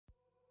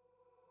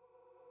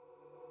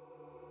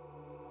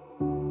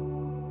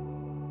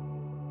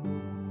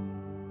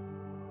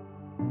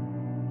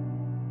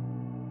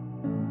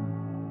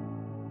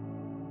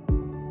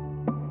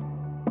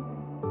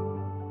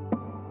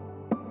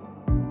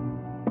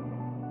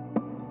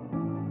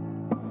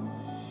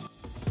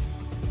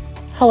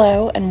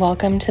Hello and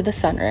welcome to the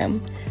Sunroom,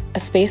 a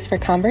space for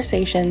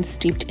conversations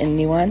steeped in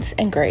nuance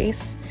and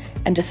grace,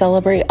 and to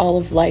celebrate all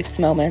of life's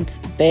moments,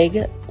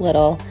 big,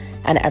 little,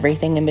 and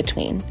everything in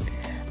between.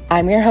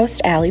 I'm your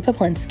host, Allie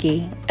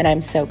Poplinski, and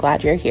I'm so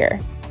glad you're here.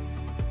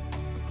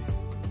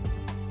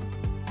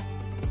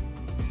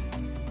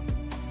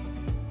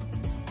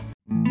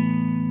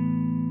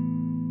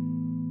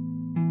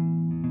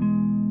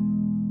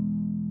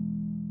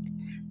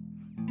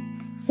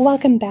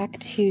 Welcome back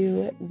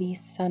to the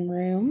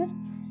Sunroom.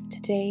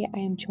 Today I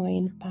am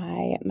joined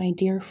by my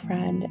dear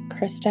friend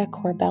Krista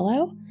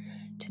Corbello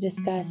to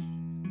discuss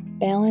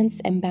balance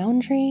and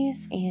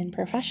boundaries in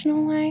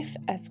professional life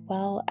as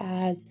well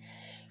as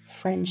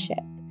friendship.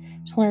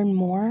 To learn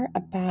more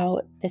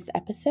about this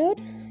episode,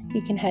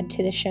 you can head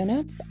to the show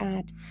notes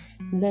at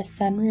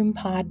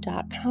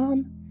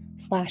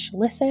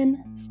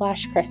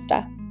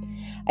thesunroompod.com/listen/Krista.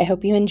 I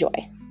hope you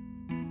enjoy.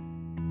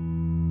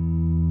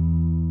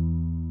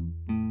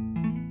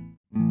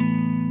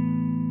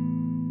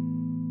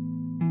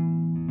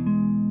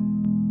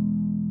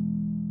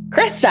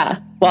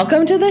 Krista,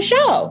 welcome to the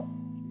show.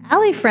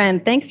 Allie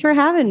friend, thanks for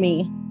having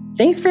me.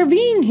 Thanks for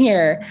being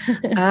here.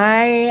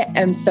 I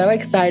am so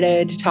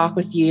excited to talk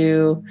with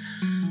you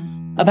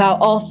about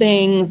all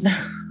things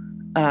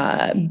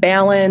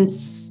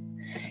balance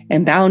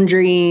and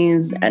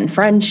boundaries and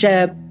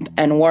friendship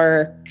and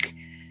work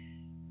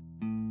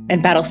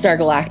and Battlestar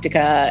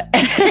Galactica.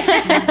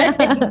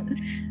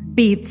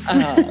 Beats.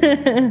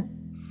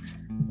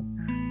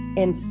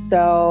 And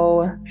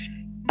so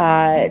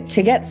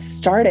to get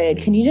started,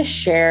 can you just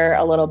share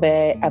a little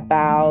bit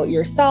about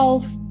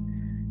yourself,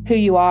 who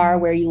you are,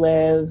 where you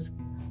live,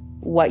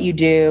 what you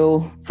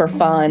do for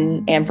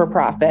fun and for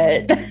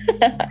profit?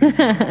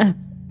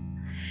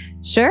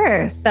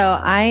 Sure. So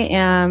I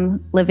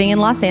am living in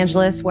Los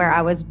Angeles, where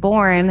I was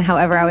born.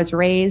 However, I was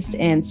raised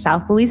in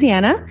South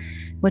Louisiana,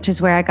 which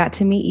is where I got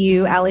to meet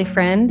you, Allie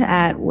friend,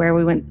 at where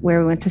we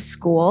went to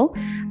school.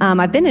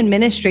 I've been in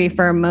ministry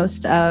for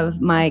most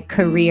of my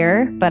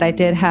career, but I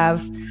did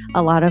have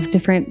a lot of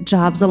different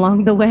jobs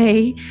along the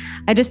way.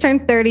 I just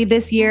turned 30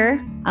 this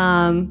year.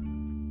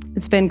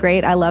 It's been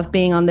great. I love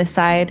being on this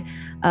side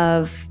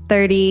of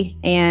 30,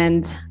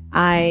 and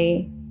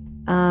I've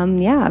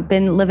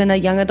been living a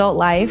young adult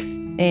life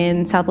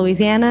in South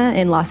Louisiana,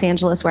 in Los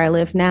Angeles, where I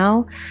live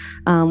now,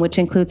 which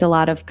includes a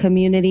lot of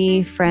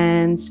community,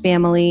 friends,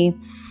 family.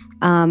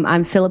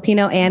 I'm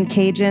Filipino and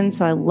Cajun,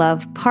 so I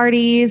love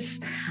parties.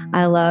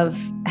 I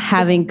love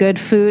having good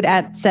food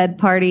at said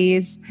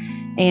parties.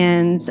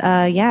 And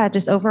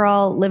just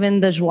overall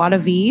living the joie de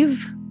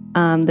vivre,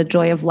 the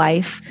joy of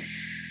life.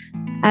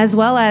 As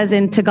well as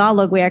in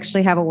Tagalog, we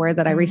actually have a word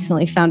that I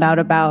recently found out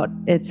about.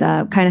 It's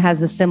kind of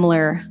has a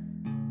similar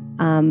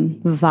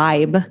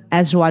vibe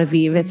as joie de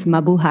vivre. It's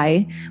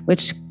mabuhay,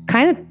 which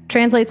kind of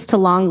translates to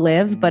long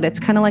live, but it's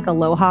kind of like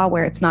aloha,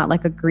 where it's not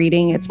like a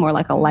greeting, it's more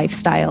like a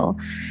lifestyle.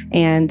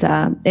 And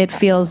it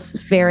feels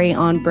very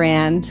on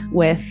brand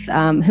with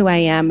who I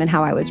am and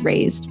how I was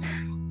raised.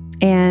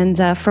 And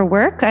for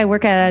work, I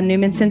work at a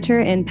Newman Center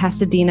in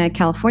Pasadena,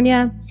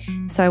 California.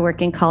 So I work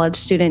in college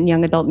student and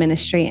young adult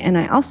ministry. And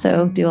I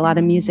also do a lot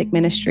of music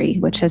ministry,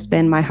 which has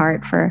been my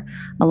heart for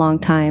a long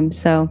time.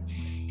 So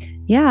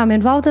yeah, I'm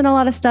involved in a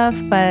lot of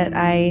stuff, but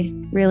I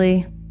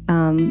really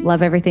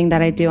love everything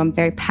that I do. I'm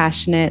very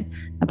passionate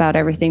about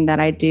everything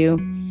that I do.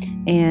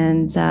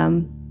 And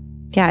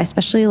I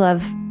especially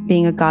love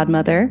being a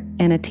godmother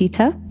and a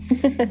tita.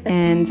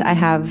 And I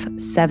have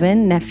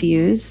 7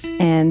 nephews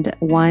and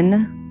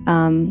 1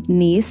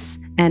 niece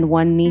and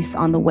 1 niece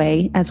on the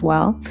way as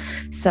well.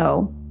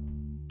 So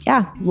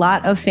yeah, a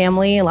lot of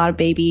family, a lot of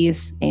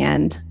babies,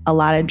 and a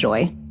lot of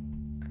joy.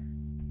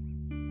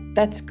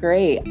 That's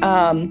great.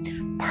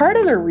 Part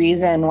of the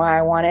reason why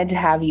I wanted to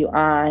have you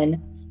on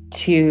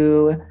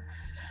to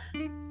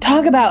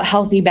talk about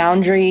healthy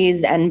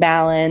boundaries and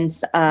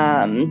balance,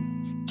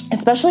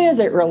 especially as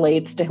it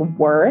relates to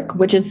work,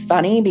 which is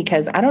funny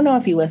because I don't know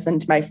if you listened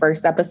to my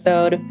first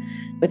episode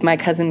with my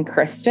cousin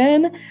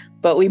Kristen,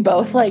 but we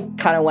both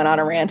kind of went on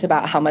a rant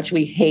about how much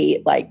we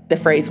hate the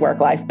phrase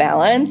work-life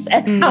balance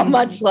and how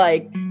much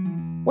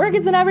work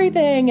isn't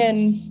everything.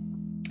 And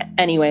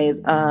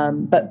anyways,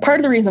 but part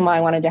of the reason why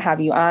I wanted to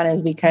have you on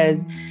is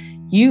because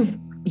you've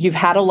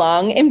had a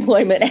long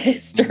employment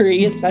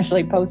history,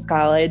 especially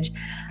post-college,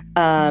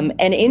 and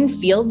in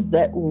fields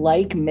that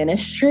like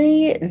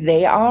ministry,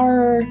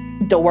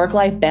 the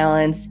work-life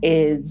balance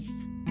is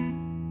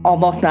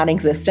almost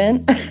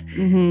non-existent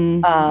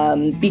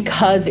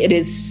because it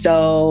is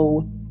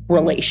so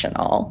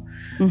relational.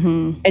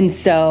 And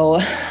so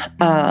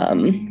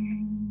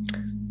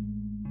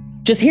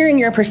just hearing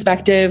your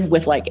perspective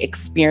with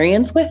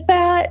experience with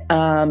that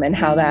and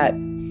how that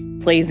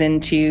plays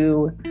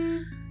into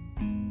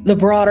the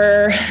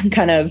broader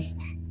kind of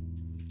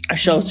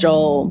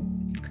social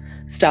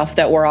stuff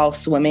that we're all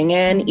swimming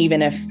in,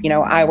 even if,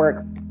 I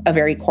work a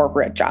very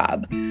corporate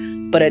job,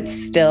 but it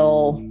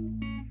still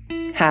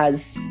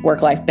has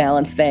work-life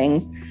balance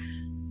things.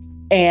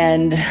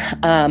 And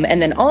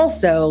then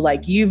also,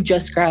 like, you've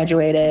just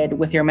graduated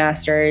with your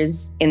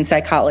master's in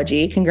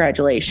psychology.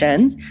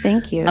 Congratulations.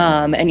 Thank you.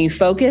 And you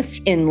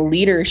focused in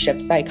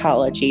leadership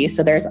psychology.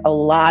 So there's a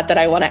lot that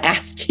I want to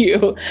ask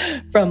you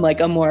from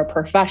like a more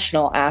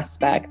professional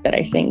aspect that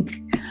I think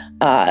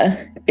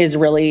is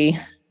really,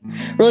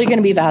 really going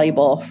to be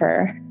valuable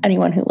for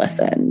anyone who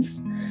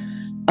listens.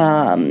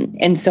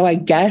 And so I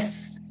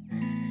guess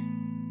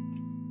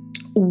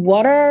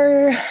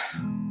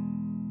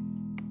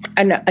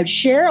I'd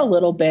share a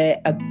little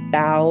bit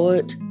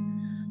about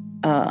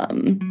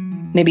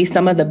maybe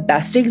some of the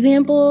best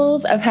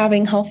examples of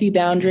having healthy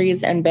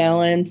boundaries and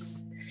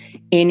balance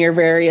in your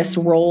various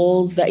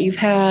roles that you've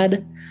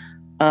had.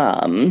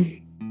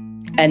 And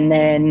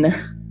then,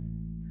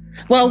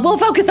 well, we'll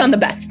focus on the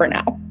best for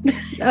now.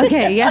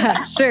 Okay,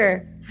 yeah,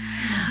 sure.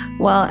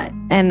 Well,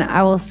 and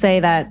I will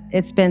say that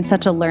it's been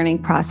such a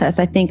learning process.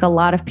 I think a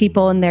lot of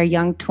people in their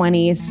young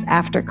 20s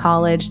after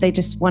college, they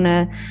just want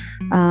to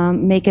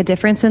make a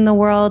difference in the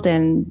world.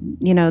 And,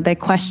 you know, they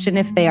question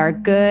if they are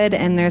good.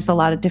 And there's a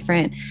lot of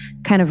different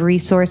kind of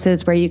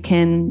resources where you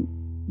can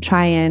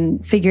try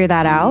and figure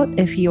that out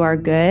if you are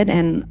good.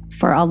 And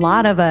for a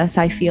lot of us,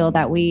 I feel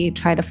that we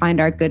try to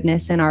find our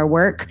goodness in our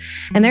work.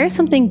 And there is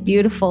something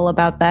beautiful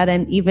about that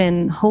and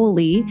even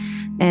holy,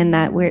 and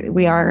that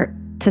we are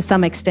to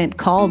some extent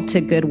called to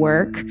good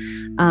work.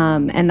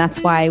 And that's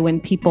why when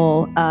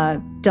people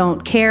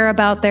don't care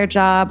about their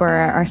job or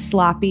are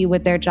sloppy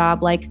with their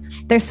job, like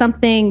there's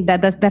something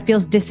that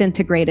feels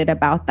disintegrated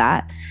about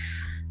that.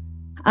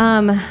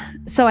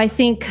 So I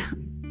think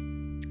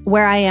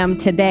where I am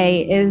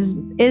today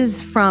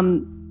is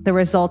from the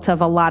result of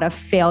a lot of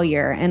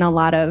failure and a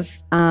lot of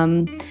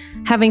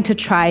having to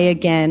try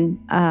again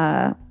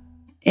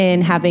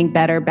in having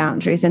better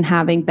boundaries and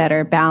having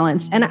better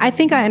balance. And I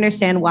think I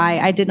understand why.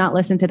 I did not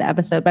listen to the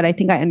episode, but I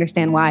think I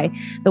understand why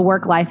the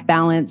work-life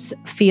balance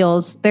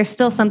feels, there's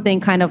still something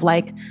kind of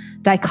like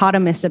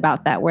dichotomous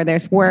about that, where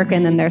there's work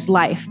and then there's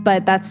life,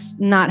 but that's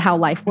not how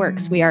life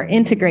works. We are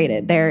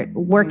integrated.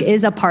 Work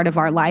is a part of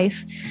our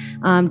life,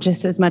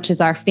 just as much as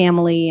our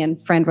family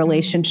and friend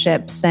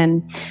relationships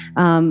and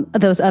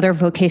those other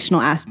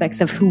vocational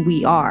aspects of who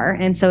we are.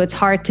 And so it's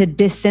hard to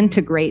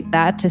disintegrate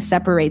that, to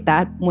separate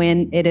that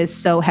when it is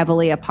so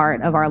heavily a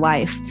part of our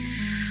life.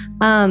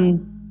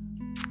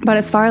 But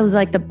as far as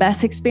like the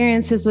best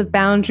experiences with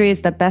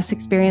boundaries, the best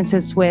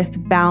experiences with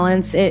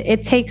balance,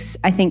 it takes,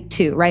 I think,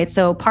 two, right?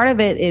 So part of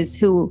it is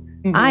who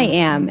I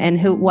am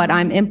and what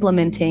I'm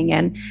implementing.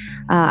 And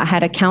I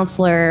had a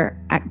counselor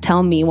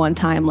tell me one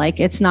time, like,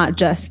 it's not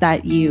just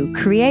that you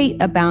create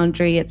a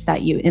boundary, it's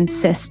that you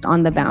insist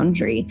on the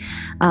boundary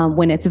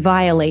when it's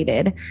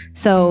violated.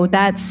 So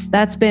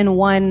that's been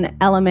one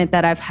element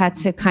that I've had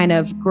to kind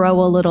of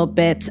grow a little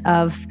bit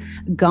of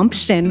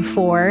gumption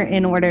for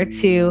in order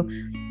to,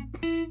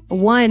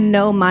 one,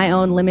 know my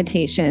own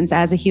limitations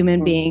as a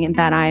human being, and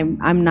that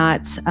I'm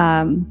not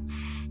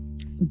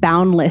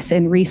boundless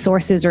in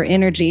resources or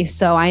energy.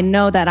 So I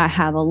know that I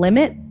have a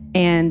limit,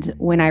 and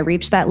when I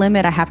reach that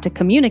limit, I have to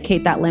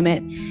communicate that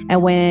limit.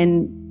 And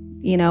when,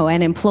 you know,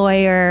 an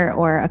employer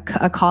or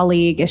a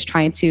colleague is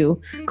trying to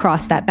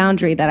cross that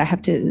boundary, that I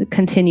have to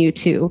continue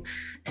to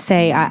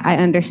say, I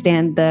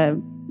understand the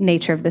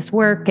nature of this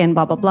work and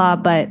blah, blah, blah.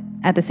 But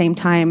at the same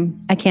time,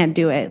 I can't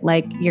do it.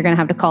 Like, you're going to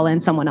have to call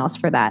in someone else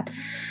for that.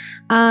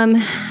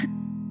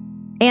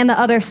 And the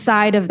other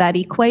side of that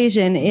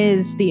equation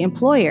is the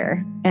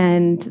employer,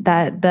 and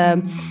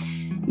that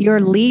your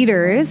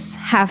leaders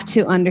have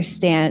to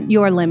understand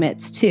your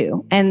limits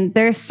too. And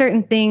there's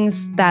certain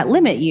things that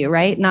limit you,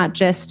 right? Not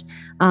just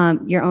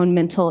your own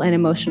mental and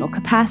emotional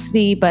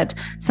capacity, but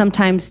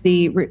sometimes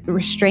the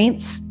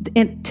restraints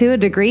to a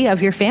degree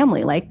of your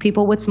family, like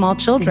people with small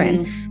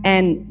children,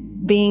 and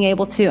being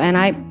able to, and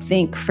I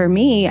think for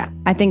me,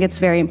 I think it's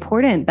very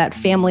important that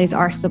families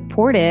are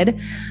supported,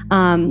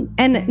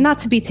 and not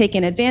to be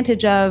taken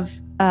advantage of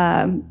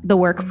the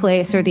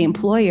workplace or the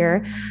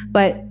employer,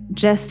 but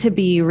just to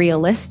be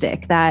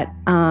realistic that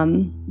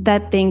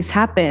that things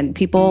happen.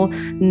 People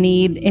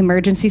need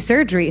emergency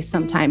surgery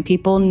sometimes.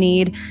 People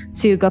need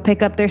to go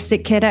pick up their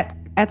sick kid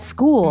at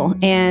school,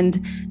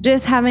 and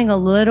just having a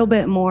little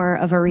bit more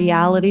of a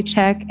reality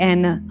check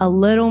and a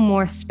little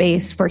more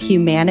space for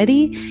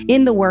humanity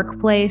in the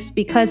workplace,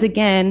 because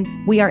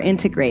again, we are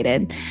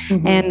integrated.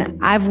 And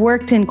I've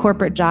worked in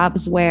corporate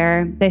jobs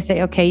where they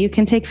say, okay, you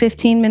can take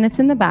 15 minutes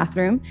in the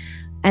bathroom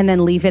and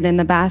then leave it in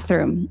the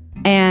bathroom.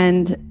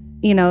 And,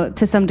 you know,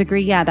 to some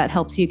degree, yeah, that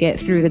helps you get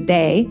through the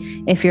day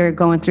if you're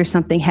going through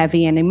something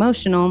heavy and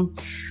emotional.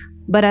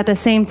 But at the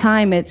same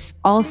time, it's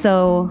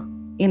also,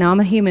 you know, I'm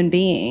a human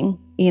being.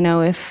 You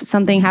know, if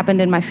something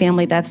happened in my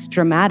family that's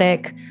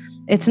dramatic,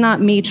 it's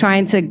not me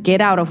trying to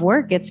get out of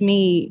work. It's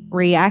me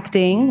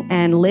reacting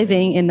and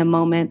living in the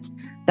moment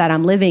that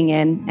I'm living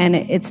in. And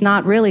it's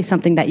not really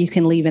something that you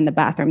can leave in the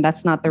bathroom.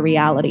 That's not the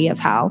reality of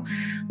how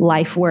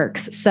life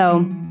works.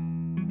 So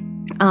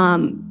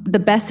the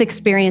best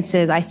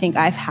experiences I think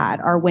I've had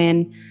are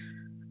when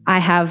I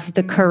have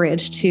the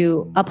courage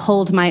to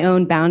uphold my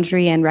own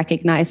boundary and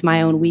recognize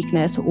my own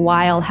weakness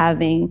while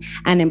having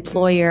an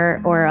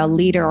employer or a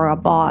leader or a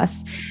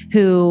boss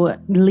who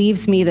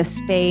leaves me the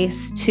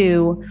space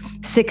to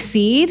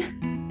succeed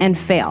and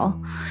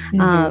fail,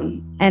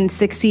 and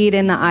succeed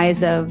in the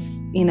eyes of,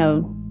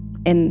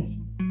 in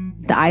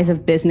the eyes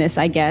of business,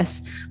 I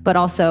guess, but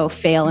also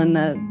fail in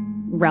the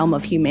realm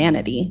of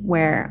humanity,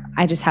 where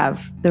I just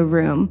have the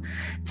room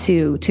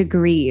to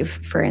grieve,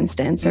 for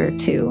instance, or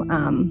to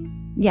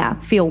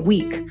feel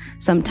weak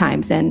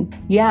sometimes. And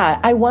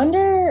I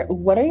wonder,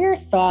 what are your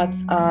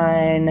thoughts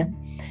on,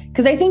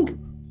 because I think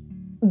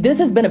this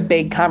has been a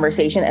big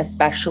conversation,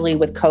 especially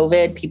with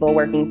COVID, people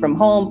working from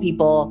home,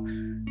 people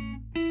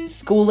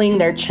schooling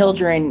their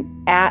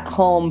children at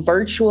home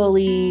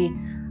virtually,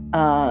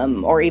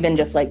 or even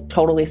just like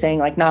totally saying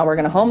like, no, we're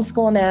going to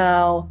homeschool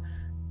now.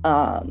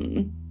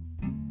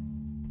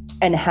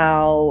 And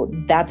how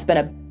that's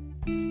been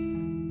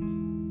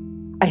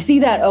I see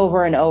that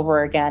over and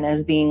over again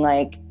as being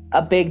like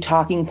a big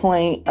talking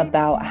point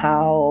about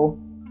how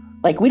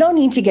like, we don't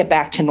need to get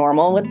back to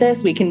normal with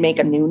this. We can make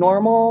a new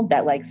normal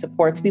that like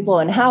supports people,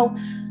 and how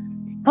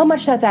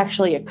much that's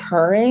actually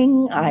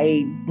occurring,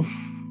 I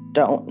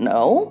don't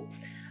know.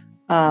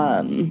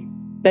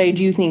 But I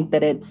do think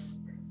that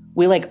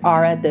we like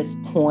are at this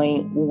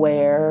point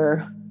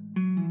where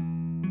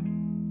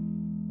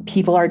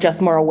people are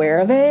just more aware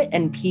of it,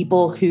 and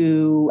people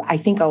who, I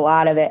think a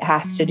lot of it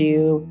has to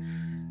do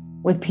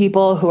with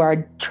people who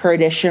are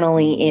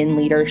traditionally in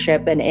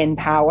leadership and in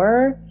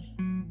power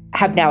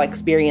have now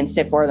experienced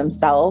it for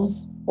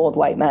themselves, old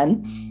white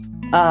men,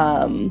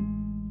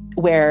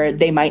 where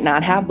they might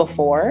not have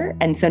before.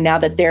 And so now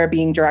that they're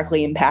being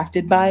directly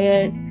impacted by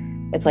it,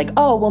 it's like,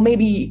 oh, well,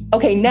 maybe,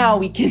 okay, now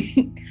we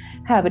can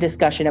have a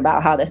discussion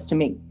about how to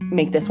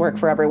make this work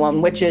for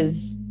everyone, which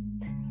is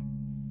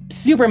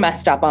super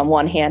messed up on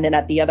one hand. And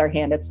at the other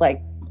hand, it's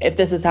like, if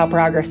this is how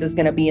progress is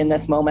going to be in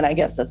this moment, I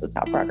guess this is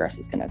how progress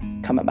is going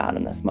to come about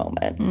in this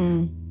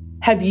moment.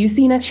 Have you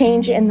seen a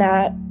change in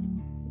that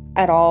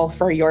at all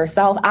for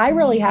yourself? I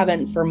really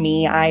haven't. For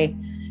me, I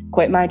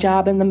quit my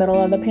job in the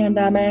middle of the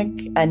pandemic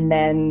and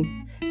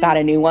then got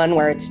a new one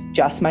where it's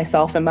just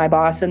myself and my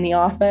boss in the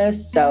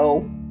office.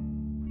 So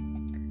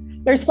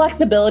there's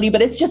flexibility,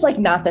 but it's just like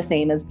not the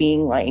same as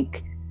being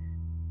like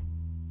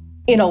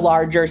in a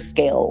larger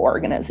scale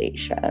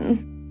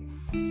organization.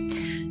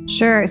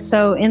 Sure.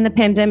 So in the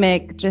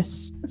pandemic,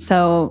 just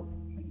so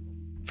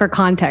for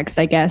context,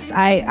 I guess,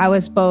 I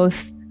was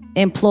both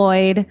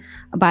employed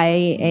by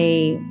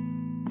a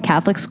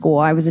Catholic school.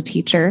 I was a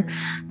teacher.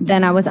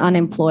 Then I was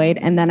unemployed.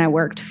 And then I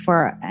worked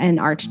for an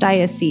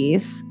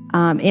archdiocese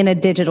in a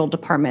digital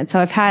department. So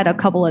I've had a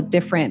couple of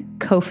different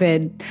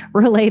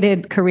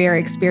COVID-related career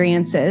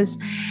experiences.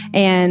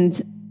 And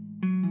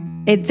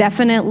it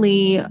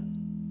definitely,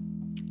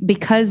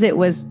 because it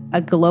was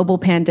a global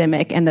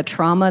pandemic and the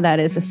trauma that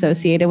is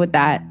associated with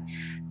that,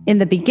 in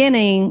the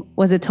beginning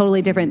was a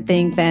totally different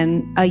thing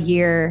than a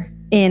year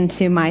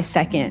into my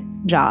second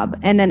job.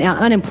 And then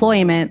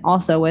unemployment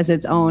also was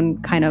its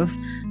own kind of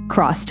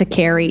cross to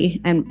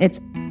carry. And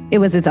it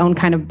was its own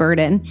kind of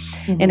burden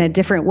in a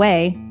different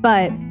way.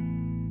 But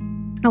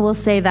I will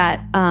say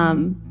that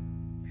I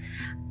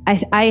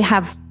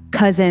have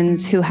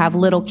cousins who have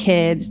little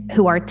kids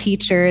who are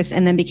teachers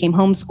and then became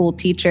homeschool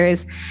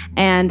teachers.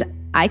 And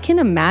I can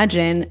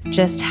imagine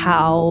just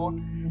how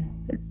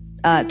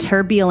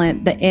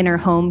turbulent the inner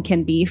home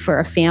can be for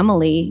a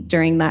family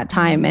during that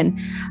time. And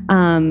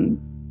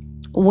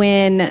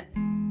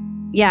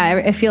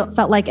I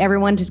felt like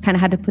everyone just kind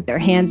of had to put their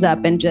hands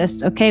up and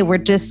just, okay,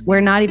 we're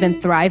not even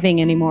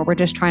thriving anymore. We're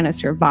just trying to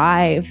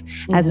survive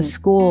as a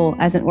school,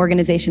 as an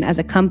organization, as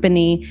a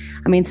company.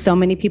 I mean, so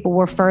many people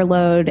were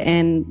furloughed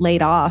and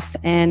laid off.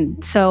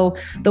 And so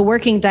the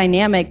working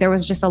dynamic, there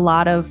was just a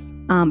lot of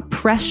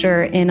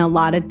pressure in a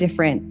lot of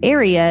different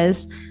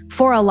areas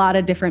for a lot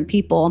of different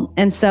people.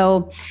 And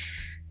so,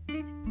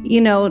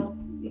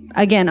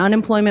 again,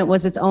 unemployment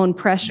was its own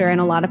pressure,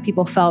 and a lot of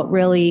people felt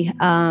really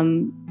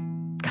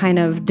kind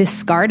of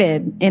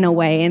discarded in a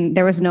way, and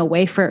there was no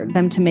way for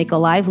them to make a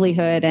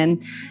livelihood. And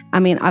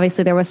I mean,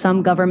 obviously there was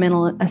some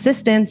governmental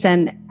assistance,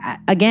 and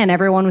again,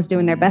 everyone was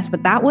doing their best,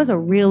 but that was a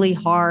really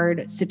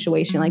hard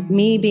situation. Like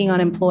me being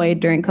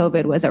unemployed during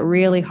COVID was a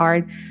really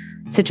hard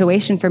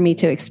situation for me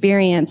to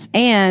experience.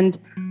 And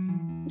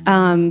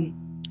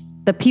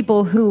the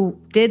people who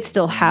did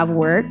still have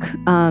work,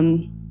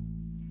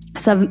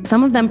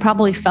 some of them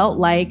probably felt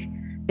like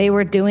they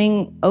were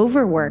doing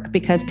overwork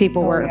because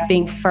people were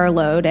being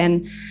furloughed.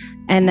 And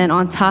then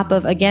on top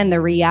of, again,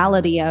 the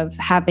reality of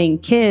having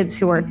kids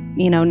who are,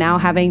 now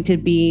having to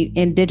be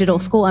in digital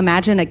school.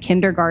 Imagine a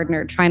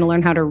kindergartner trying to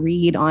learn how to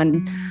read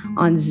on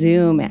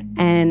Zoom.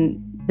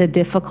 And the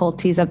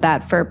difficulties of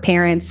that for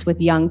parents with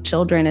young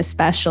children,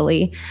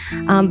 especially.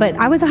 But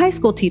I was a high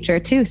school teacher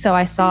too. So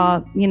I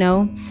saw,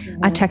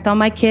 I checked on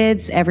my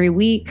kids every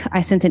week.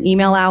 I sent an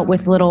email out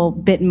with little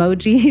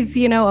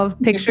Bitmojis,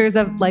 of pictures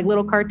of like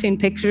little cartoon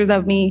pictures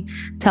of me,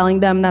 telling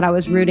them that I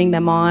was rooting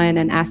them on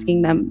and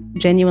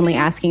genuinely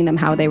asking them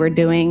how they were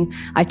doing.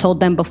 I told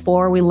them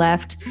before we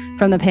left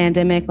from the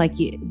pandemic, like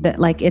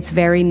it's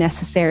very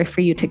necessary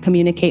for you to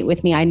communicate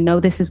with me. I know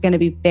this is going to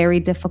be very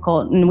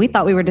difficult. And we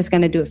thought we were just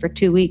going to do it for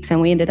 2 weeks,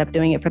 and we ended up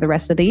doing it for the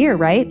rest of the year,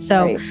 right?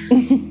 So,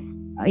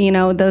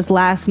 those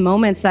last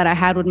moments that I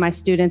had with my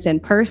students in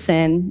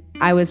person,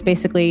 I was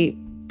basically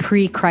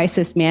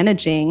pre-crisis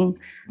managing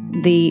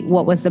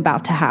what was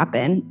about to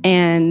happen.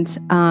 And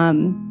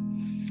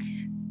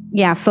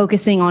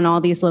focusing on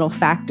all these little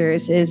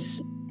factors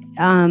is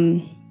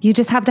you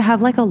just have to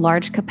have like a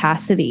large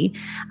capacity,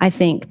 I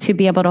think, to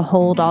be able to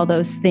hold all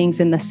those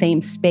things in the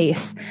same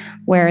space,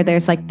 where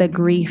there's like the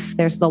grief,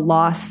 there's the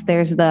loss,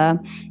 there's the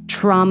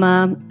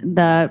trauma,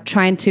 the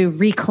trying to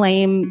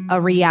reclaim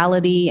a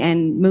reality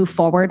and move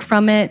forward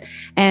from it.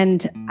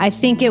 And I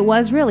think it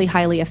was really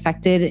highly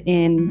affected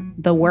in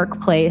the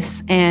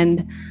workplace.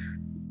 And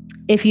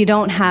if you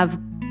don't have,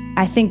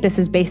 I think this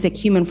is basic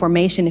human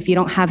formation. If you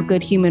don't have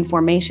good human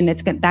formation,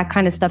 that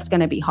kind of stuff's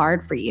going to be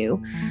hard for you.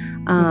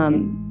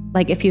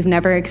 Like if you've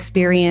never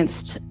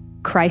experienced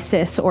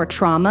crisis or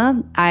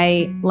trauma,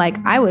 I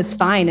was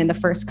fine in the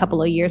first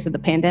couple of years of the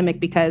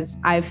pandemic because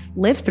I've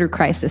lived through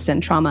crisis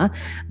and trauma.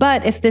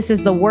 But if this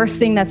is the worst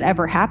thing that's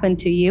ever happened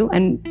to you,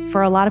 and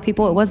for a lot of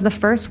people, it was the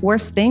first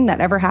worst thing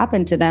that ever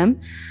happened to them,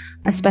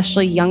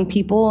 especially young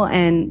people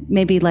and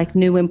maybe like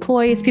new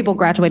employees, people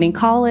graduating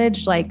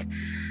college,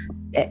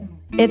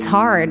 it's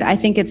hard. I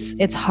think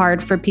it's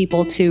hard for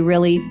people to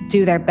really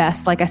do their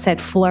best, like I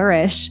said,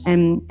 flourish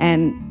and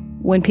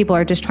when people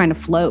are just trying to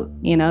float,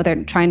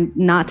 they're trying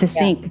not to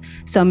sink. Yeah.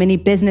 So many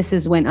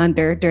businesses went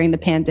under during the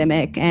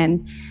pandemic.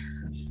 And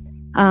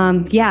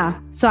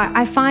so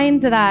I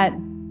find that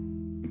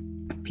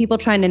people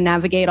trying to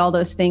navigate all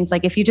those things,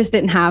 like if you just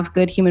didn't have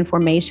good human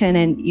formation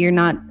and you're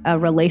not a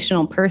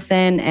relational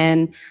person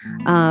and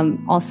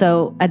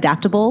also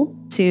adaptable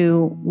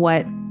to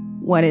what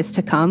is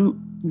to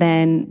come,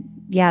 then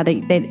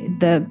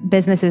the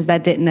businesses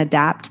that didn't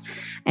adapt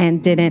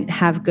and didn't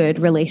have good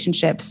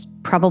relationships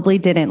probably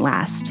didn't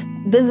last.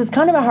 This is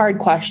kind of a hard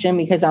question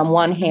because on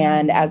one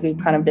hand, as we've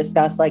kind of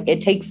discussed, like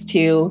it takes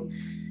two,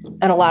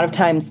 and a lot of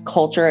times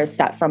culture is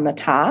set from the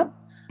top.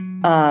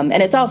 And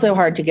it's also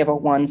hard to give a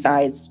one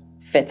size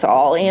fits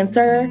all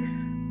answer,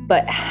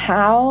 but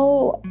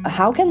how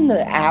can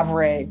the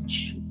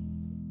average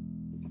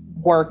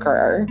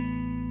worker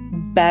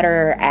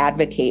better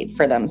advocate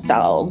for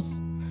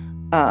themselves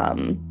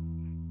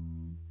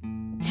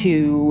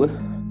to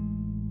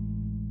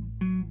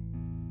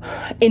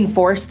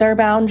enforce their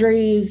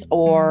boundaries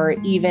or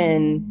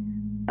even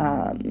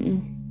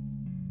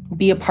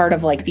be a part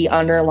of like the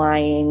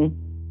underlying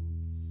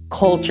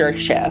culture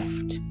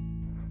shift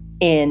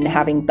in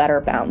having better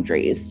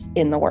boundaries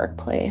in the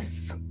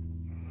workplace?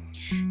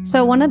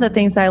 So one of the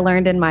things I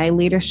learned in my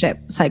leadership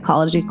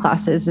psychology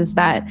classes is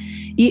that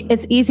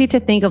it's easy to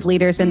think of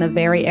leaders in the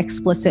very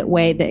explicit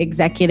way, the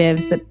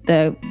executives,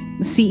 the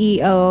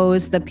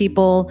CEOs, the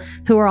people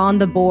who are on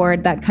the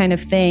board, that kind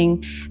of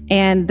thing.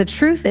 And the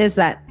truth is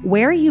that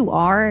where you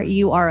are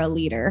a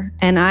leader.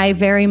 And I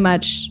very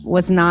much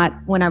was not,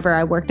 whenever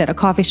I worked at a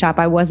coffee shop,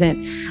 I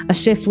wasn't a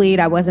shift lead,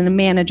 I wasn't a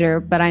manager,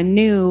 but I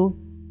knew,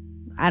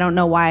 I don't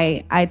know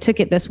why I took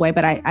it this way,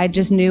 but I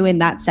just knew in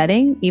that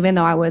setting, even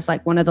though I was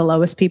like one of the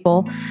lowest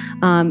people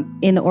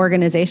in the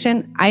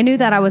organization, I knew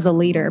that I was a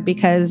leader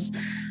because,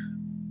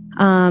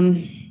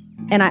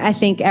 and I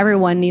think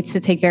everyone needs to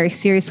take very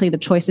seriously the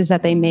choices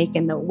that they make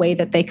and the way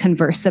that they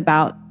converse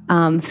about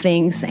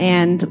things.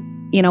 And,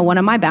 one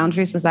of my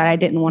boundaries was that I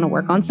didn't want to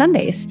work on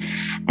Sundays.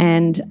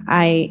 And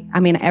I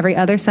mean, every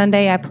other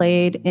Sunday I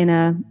played in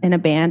a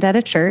band at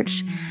a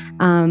church.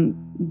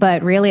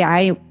 But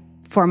really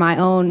for my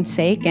own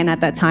sake, and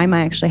at that time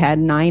I actually had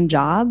 9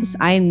 jobs,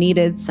 I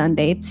needed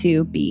Sunday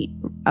to be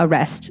a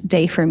rest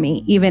day for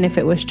me, even if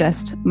it was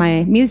just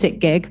my music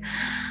gig.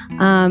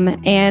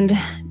 And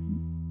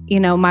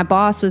my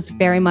boss was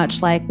very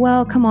much like,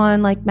 well, come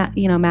on, like,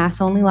 mass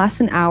only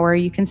lasts an hour.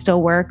 You can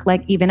still work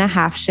like even a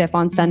half shift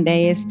on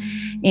Sundays.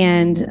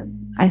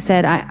 And I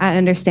said, I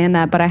understand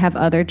that, but I have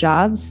other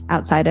jobs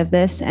outside of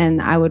this,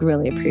 and I would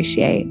really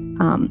appreciate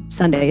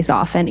Sundays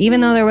off. And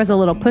even though there was a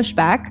little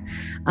pushback,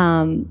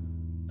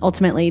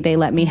 ultimately they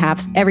let me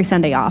have every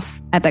Sunday off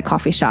at that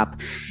coffee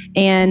shop.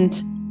 And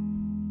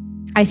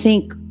I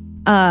think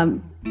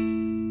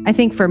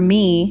for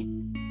me,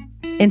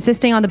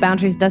 insisting on the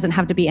boundaries doesn't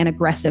have to be an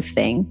aggressive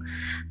thing.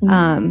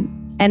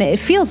 And it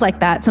feels like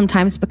that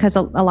sometimes because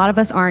a lot of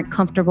us aren't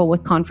comfortable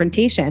with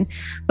confrontation.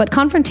 But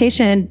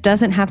confrontation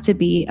doesn't have to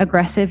be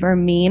aggressive or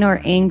mean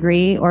or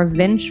angry or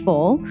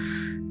vengeful.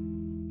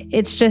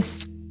 It's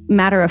just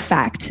matter of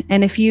fact.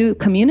 And if you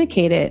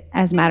communicate it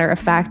as matter of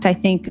fact, I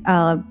think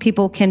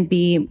people can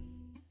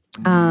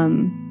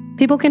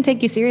people can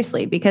take you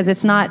seriously because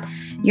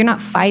you're not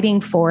fighting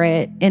for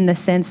it in the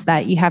sense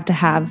that you have to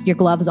have your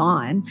gloves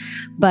on,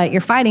 but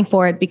you're fighting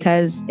for it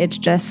because it's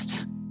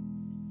just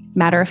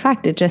matter of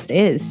fact. It just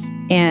is.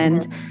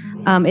 And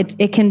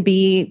it can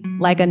be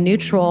like a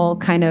neutral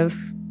kind of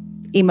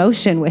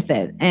emotion with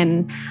it.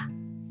 And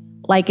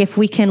like, if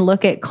we can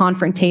look at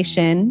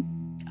confrontation,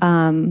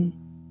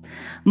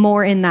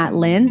 more in that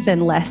lens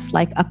and less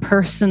like a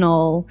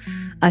personal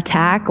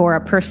attack or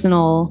a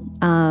personal,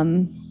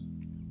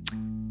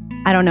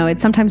 I don't know, it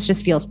sometimes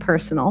just feels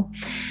personal.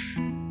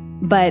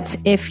 But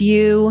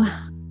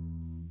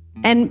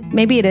and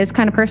maybe it is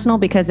kind of personal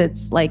because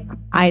it's like,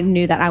 I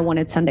knew that I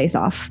wanted Sundays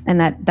off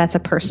and that's a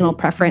personal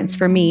preference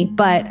for me.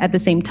 But at the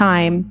same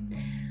time,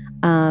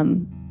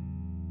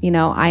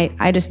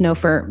 I just know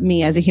for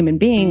me as a human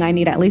being, I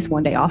need at least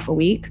one day off a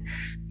week.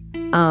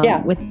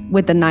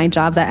 With the 9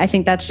 jobs, I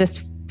think that's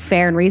just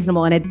fair and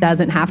reasonable. And it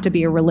doesn't have to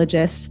be a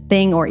religious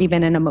thing or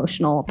even an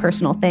emotional,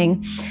 personal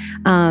thing.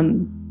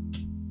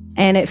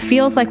 And it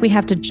feels like we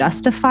have to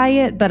justify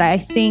it, but I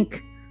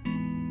think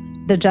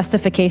the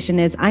justification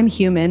is I'm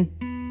human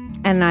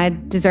and I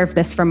deserve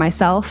this for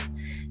myself.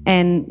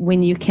 And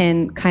when you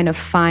can kind of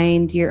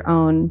find your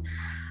own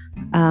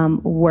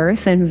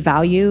worth and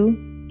value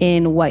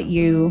in what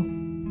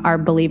you are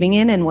believing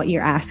in and what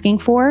you're asking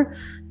for,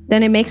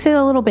 then it makes it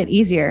a little bit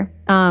easier.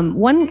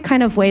 One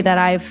kind of way that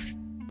I've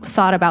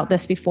thought about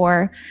this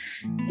before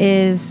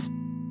is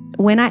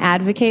when I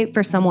advocate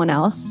for someone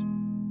else,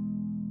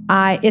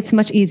 it's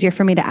much easier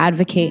for me to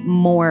advocate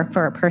more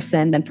for a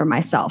person than for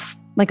myself,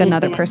 like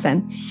another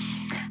person,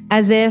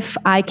 as if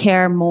I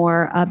care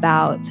more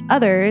about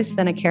others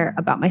than I care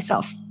about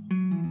myself.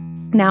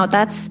 Now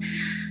that's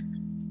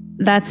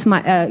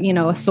my,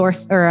 a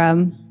source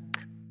or,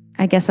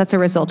 I guess that's a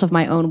result of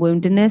my own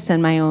woundedness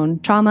and my own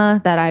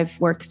trauma that I've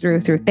worked through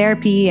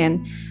therapy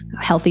and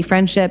healthy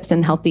friendships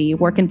and healthy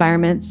work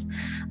environments.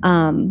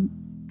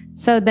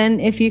 So then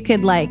if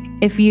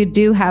you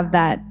do have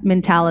that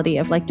mentality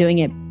of like doing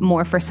it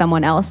more for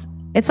someone else,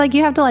 it's like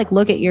you have to like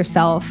look at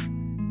yourself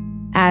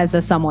as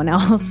a someone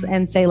else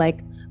and say like,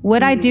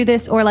 would I do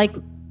this? Or like,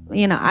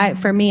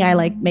 for me, I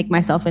like make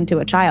myself into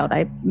a child.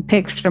 I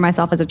picture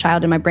myself as a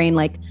child in my brain.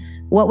 Like,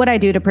 what would I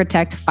do to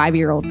protect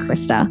 5-year-old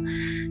Krista?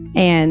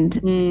 And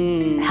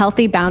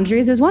healthy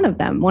boundaries is one of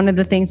them. One of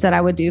the things that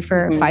I would do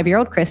for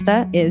 5-year-old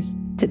Krista is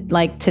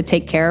to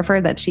take care of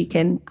her, that she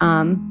can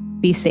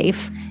be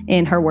safe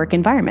in her work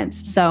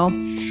environments. So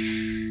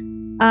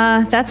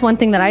that's one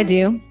thing that I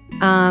do.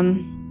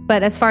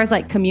 But as far as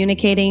like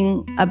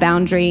communicating a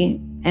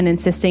boundary and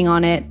insisting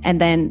on it,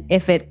 and then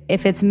if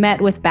it's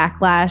met with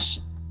backlash,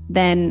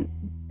 then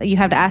you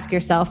have to ask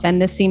yourself,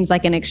 and this seems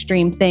like an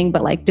extreme thing,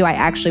 but like, do I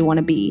actually want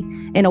to be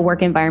in a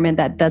work environment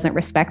that doesn't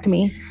respect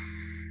me?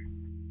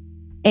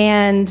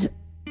 And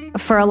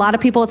for a lot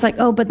of people, it's like,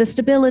 oh, but the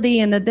stability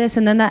and the this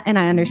and then that. And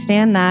I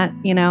understand that,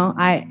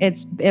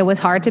 it was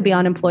hard to be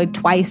unemployed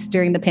twice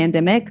during the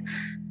pandemic.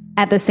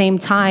 At the same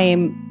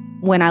time,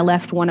 when I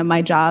left one of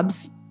my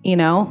jobs,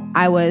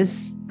 I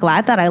was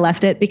glad that I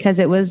left it because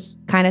it was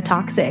kind of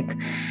toxic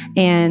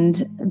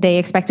and they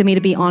expected me to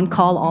be on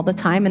call all the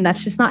time. And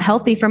that's just not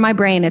healthy for my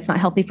brain. It's not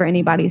healthy for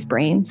anybody's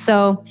brain.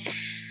 So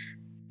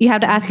you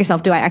have to ask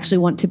yourself, do I actually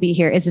want to be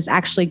here? Is this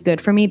actually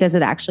good for me? Does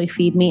it actually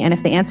feed me? And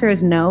if the answer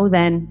is no,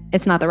 then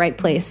it's not the right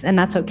place, and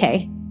that's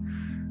okay.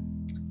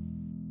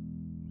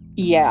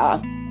 Yeah,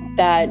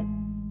 that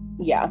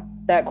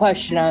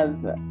question of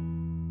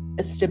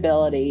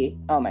stability.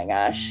 Oh my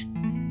gosh.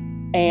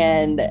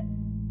 And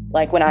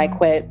like when I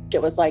quit,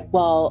 it was like,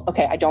 well,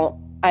 okay,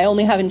 I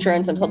only have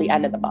insurance until the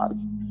end of the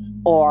month,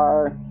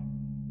 or,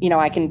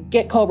 I can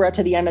get Cobra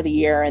to the end of the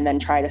year and then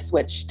try to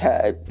switch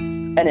to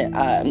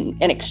an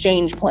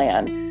exchange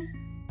plan.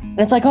 And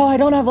it's like, oh, I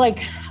don't have like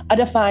a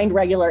defined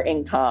regular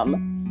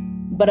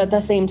income. But at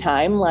the same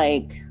time,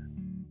 like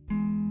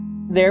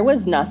there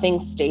was nothing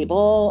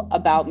stable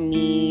about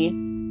me.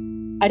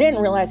 I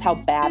didn't realize how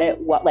bad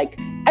it was. Like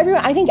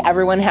I think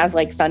everyone has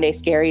like Sunday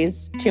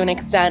scaries to an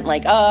extent,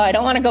 like, oh, I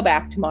don't want to go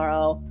back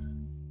tomorrow.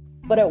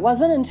 But it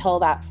wasn't until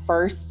that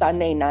first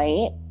Sunday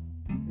night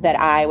that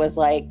I was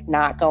like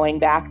not going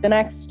back the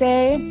next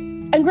day.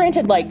 And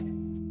granted, like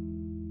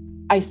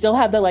I still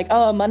had the like,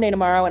 oh, Monday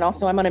tomorrow, and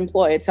also I'm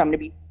unemployed, so I'm going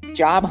to be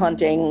job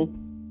hunting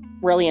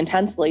really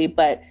intensely.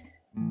 But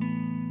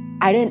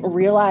I didn't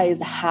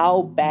realize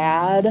how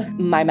bad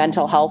my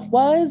mental health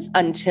was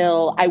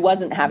until I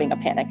wasn't having a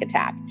panic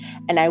attack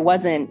and I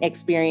wasn't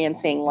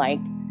experiencing like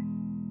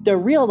the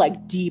real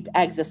like deep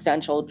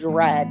existential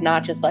dread,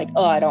 not just like,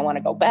 oh, I don't want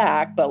to go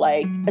back, but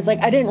like, it's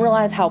like, I didn't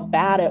realize how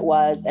bad it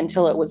was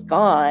until it was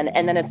gone.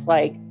 And then it's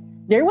like,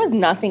 there was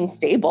nothing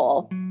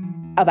stable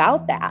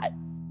about that.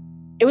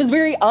 It was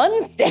very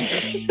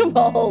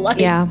unstable.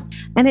 Yeah.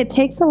 And it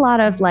takes a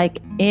lot of like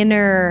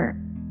inner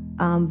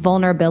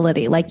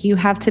vulnerability. Like you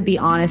have to be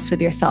honest with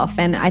yourself.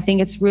 And I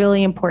think it's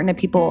really important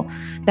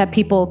that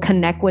people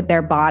connect with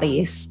their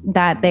bodies,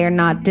 that they're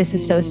not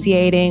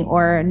disassociating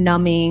or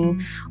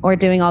numbing or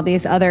doing all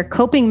these other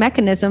coping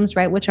mechanisms,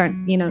 right? Which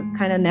aren't,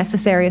 kind of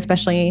necessary,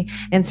 especially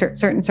in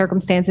certain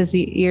circumstances.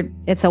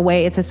 It's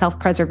a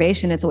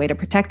self-preservation. It's a way to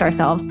protect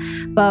ourselves.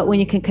 But when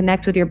you can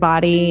connect with your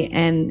body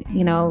and,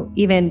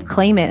 even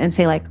claim it and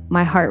say like,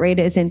 my heart rate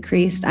is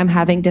increased, I'm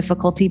having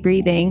difficulty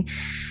breathing.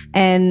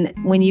 And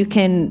when you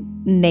can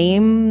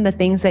name the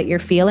things that you're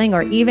feeling,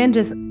 or even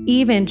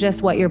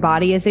just what your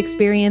body is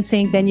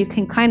experiencing, then you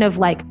can kind of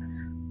like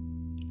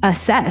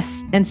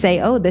assess and say,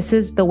 oh, this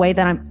is the way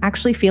that I'm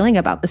actually feeling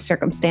about the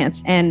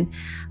circumstance. And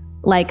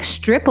like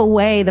strip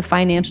away the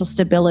financial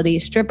stability,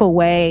 strip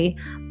away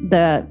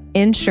the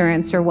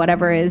insurance or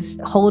whatever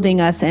is holding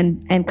us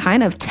and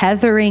kind of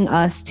tethering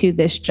us to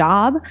this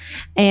job,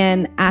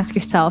 and ask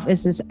yourself,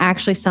 is this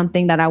actually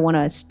something that I want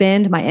to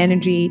spend my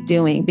energy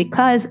doing?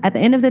 Because at the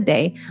end of the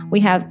day, we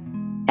have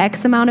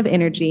X amount of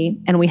energy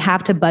and we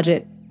have to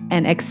budget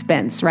and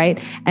expense, right?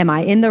 Am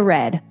I in the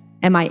red?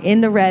 Am I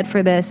in the red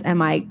for this?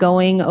 Am I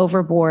going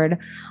overboard,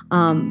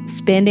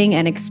 spending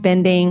and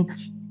expending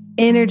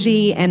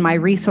energy and my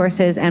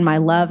resources and my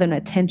love and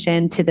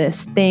attention to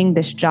this thing,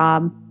 this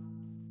job?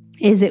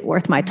 Is it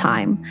worth my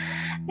time?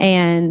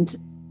 And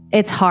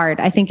it's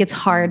hard. I think it's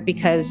hard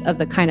because of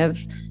the kind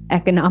of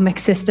economic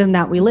system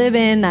that we live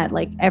in, that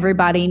like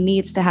everybody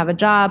needs to have a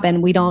job,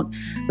 and we don't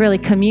really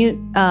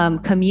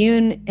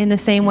commune in the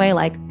same way.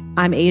 Like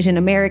I'm Asian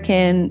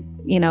American,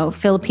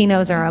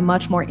 Filipinos are a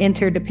much more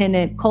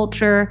interdependent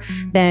culture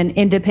than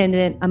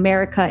independent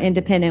America,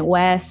 independent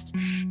West.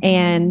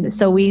 And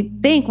so we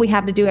think we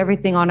have to do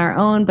everything on our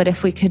own. But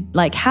if we could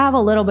like have a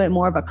little bit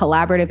more of a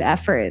collaborative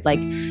effort,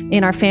 like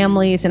in our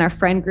families, in our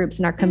friend groups,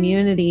 in our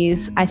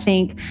communities, I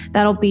think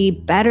that'll be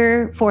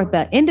better for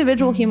the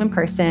individual human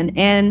person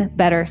and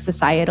better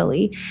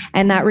societally.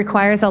 And that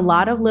requires a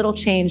lot of little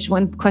change.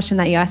 One question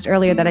that you asked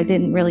earlier that I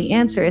didn't really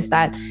answer is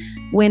that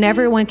when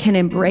everyone can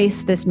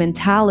embrace this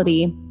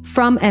mentality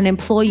from an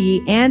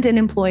employee and an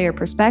employer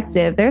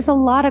perspective, there's a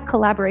lot of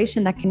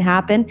collaboration that can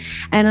happen,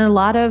 and a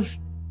lot of,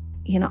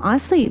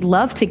 honestly,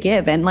 love to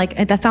give. And like,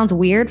 that sounds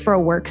weird for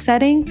a work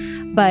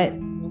setting, but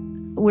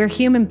we're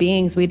human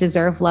beings. We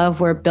deserve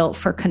love. We're built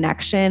for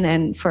connection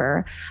and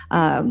for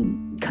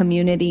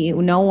community.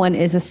 No one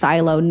is a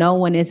silo. No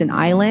one is an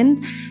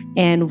island.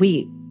 And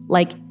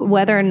like,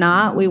 whether or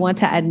not we want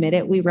to admit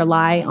it, we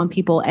rely on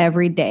people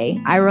every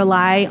day. I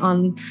rely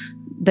on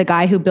the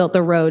guy who built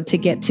the road to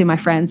get to my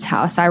friend's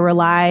house. I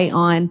rely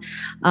on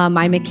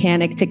my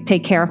mechanic to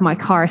take care of my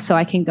car so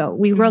I can go.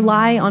 We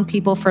rely on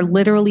people for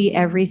literally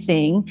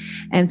everything.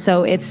 And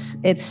so it's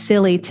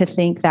silly to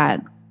think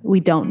that we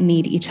don't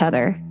need each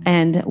other,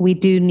 and we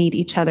do need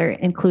each other,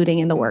 including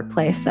in the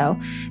workplace. So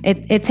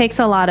it takes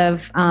a lot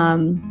of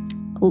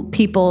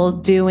people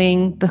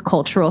doing the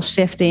cultural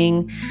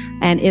shifting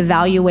and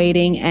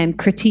evaluating and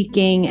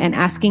critiquing and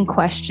asking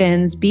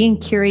questions, being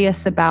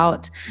curious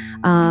about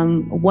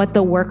what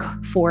the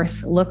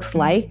workforce looks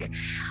like.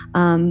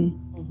 And,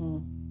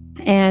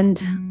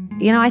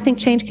 I think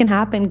change can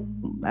happen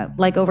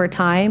like over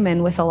time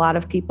and with a lot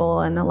of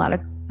people and a lot of,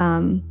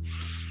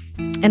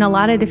 in a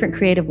lot of different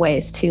creative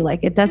ways too. Like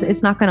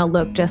it's not going to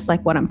look just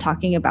like what I'm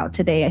talking about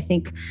today. I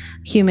think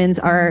humans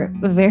are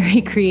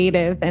very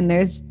creative, and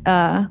there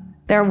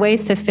are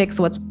ways to fix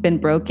what's been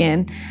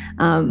broken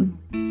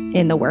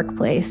in the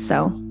workplace.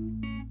 So,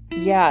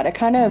 yeah, to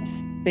kind of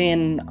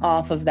spin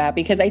off of that,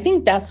 because I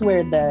think that's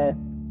where the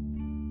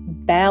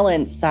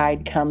balance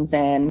side comes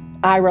in.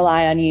 I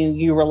rely on you,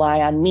 you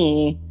rely on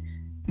me.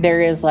 There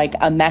is like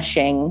a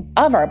meshing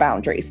of our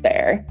boundaries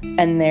there.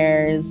 And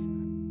there's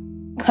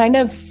kind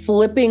of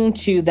flipping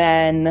to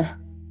then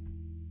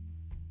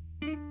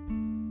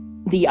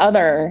the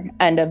other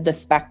end of the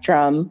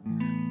spectrum,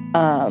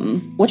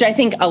 which I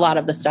think a lot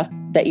of the stuff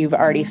that you've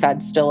already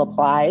said still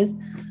applies.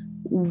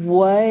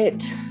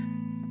 What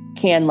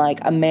can like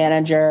a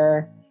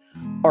manager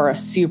or a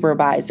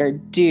supervisor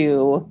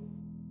do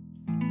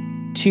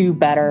to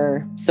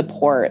better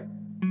support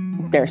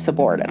their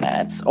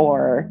subordinates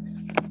or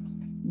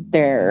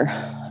their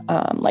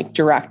like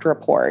direct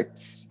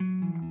reports?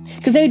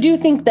 Because I do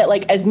think that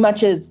like as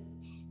much as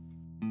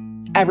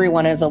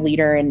everyone is a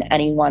leader in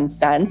any one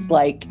sense,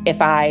 like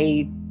if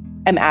I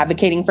am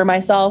advocating for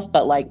myself,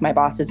 but like my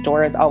boss's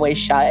door is always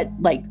shut,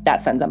 like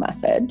that sends a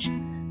message.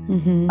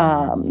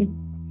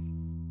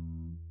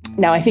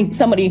 Now, I think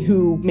somebody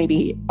who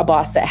maybe a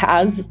boss that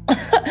has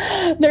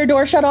their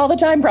door shut all the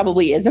time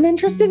probably isn't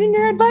interested in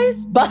your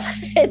advice, but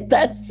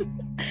that's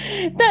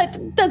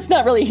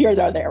not really here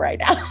nor there right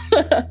now.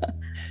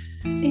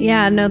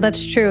 Yeah, no,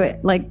 that's true.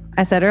 Like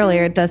I said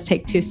earlier, it does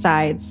take two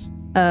sides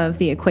of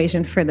the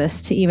equation for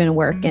this to even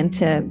work and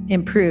to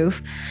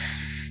improve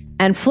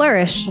and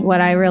flourish.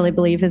 What I really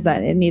believe is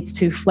that it needs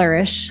to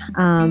flourish.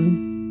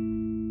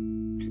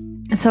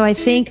 So I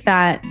think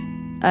that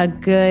a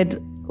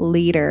good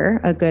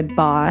leader, a good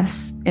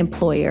boss,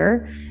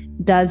 employer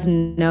does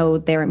know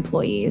their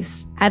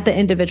employees at the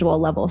individual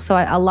level. So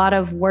a lot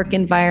of work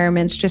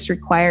environments just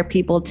require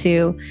people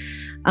to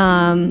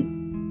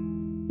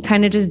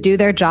kind of just do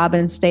their job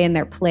and stay in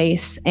their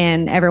place.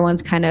 And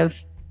everyone's kind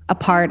of a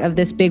part of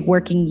this big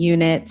working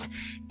unit.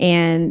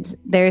 And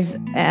there's,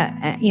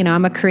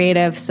 I'm a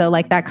creative. So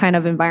like that kind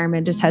of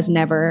environment just has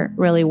never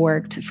really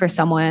worked for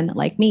someone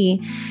like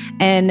me.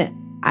 And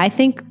I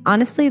think,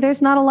 honestly,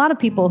 there's not a lot of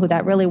people who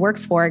that really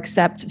works for,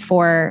 except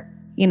for,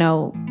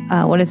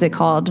 what is it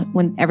called?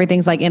 When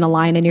everything's like in a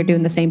line and you're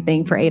doing the same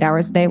thing for 8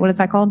 hours a day. What is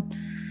that called?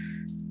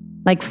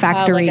 Like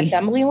factory. Like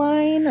assembly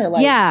line or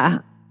like. Yeah.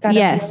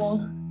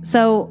 Yes.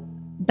 So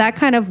that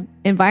kind of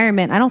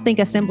environment, I don't think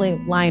assembly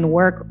line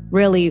work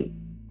really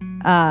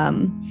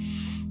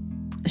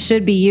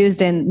should be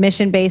used in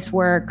mission-based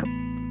work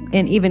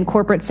in even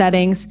corporate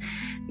settings,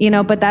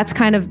 but that's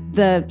kind of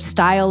the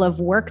style of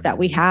work that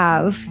we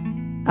have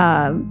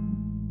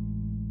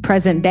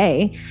present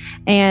day.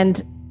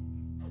 And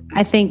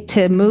I think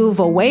to move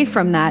away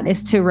from that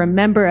is to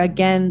remember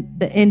again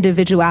the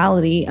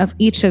individuality of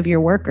each of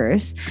your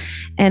workers,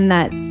 and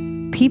that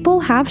people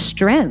have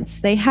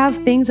strengths. They have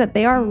things that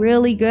they are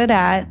really good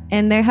at,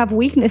 and they have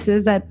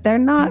weaknesses that they're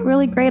not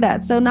really great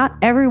at. So not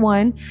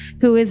everyone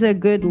who is a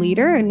good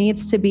leader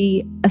needs to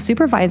be a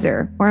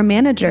supervisor or a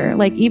manager.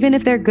 Like, even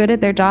if they're good at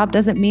their job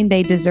doesn't mean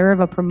they deserve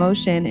a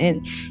promotion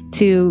and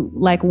to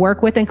like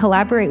work with and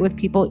collaborate with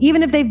people,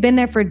 even if they've been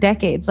there for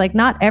decades. Like,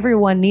 not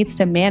everyone needs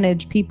to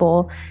manage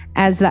people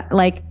as that,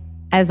 like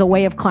as a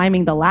way of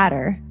climbing the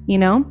ladder,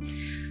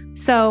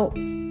 So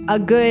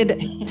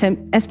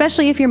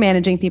especially if you're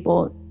managing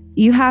people,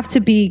 you have to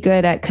be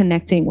good at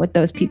connecting with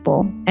those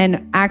people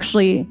and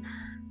actually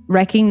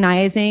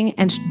recognizing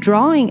and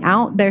drawing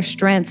out their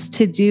strengths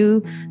to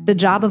do the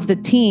job of the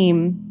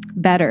team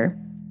better.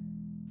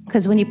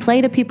 Because when you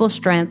play to people's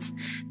strengths,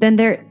 then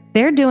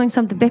they're doing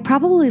something they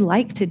probably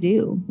like to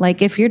do.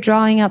 Like if you're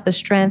drawing out the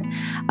strength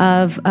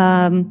of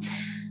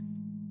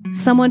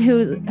someone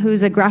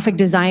who's a graphic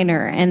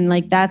designer and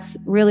like that's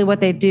really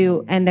what they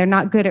do, and they're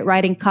not good at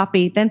writing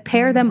copy, then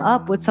pair them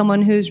up with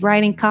someone who's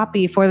writing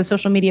copy for the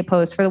social media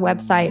post, for the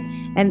website.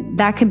 And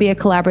that can be a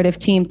collaborative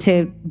team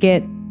to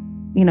get,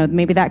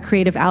 maybe that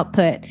creative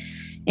output.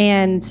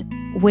 And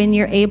when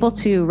you're able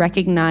to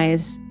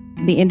recognize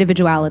the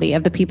individuality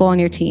of the people on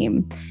your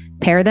team,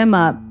 pair them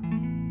up,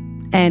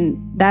 and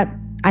that,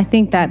 I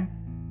think that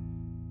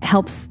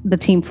helps the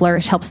team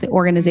flourish, helps the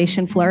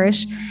organization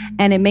flourish,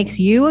 and it makes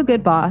you a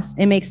good boss.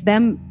 It makes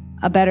them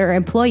a better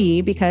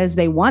employee because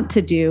they want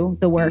to do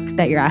the work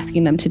that you're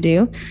asking them to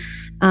do.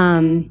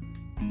 And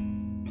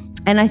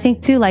I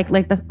think too,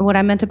 what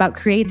I meant about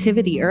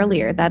creativity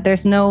earlier, that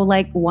there's no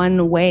like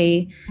one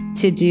way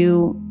to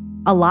do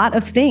a lot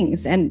of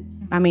things. And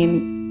I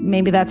mean,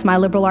 maybe that's my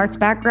liberal arts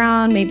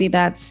background. Maybe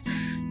that's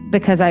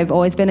because I've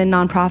always been in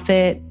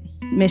nonprofit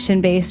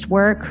mission-based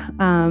work.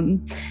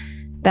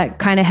 That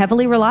kind of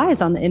heavily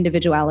relies on the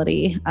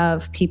individuality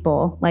of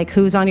people, like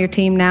who's on your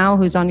team now,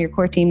 who's on your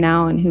core team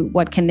now, and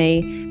what can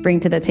they bring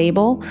to the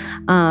table.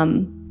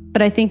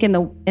 But I think in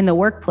the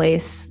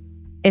workplace,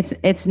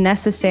 it's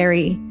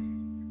necessary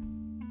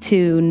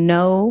to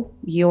know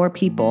your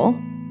people.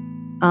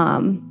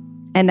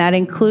 And that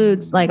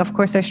includes, like, of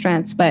course, their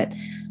strengths, but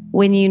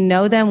when you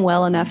know them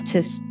well enough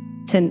to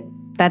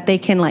that they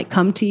can like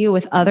come to you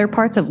with other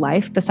parts of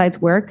life besides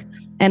work.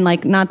 And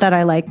like, not that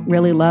I like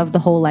really love the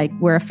whole, like,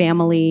 we're a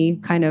family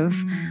kind of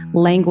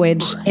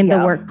language in the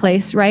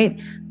workplace. Right.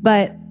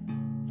 But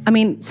I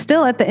mean,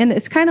 still at the end,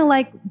 it's kind of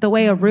like the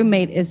way a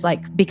roommate is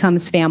like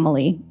becomes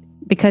family,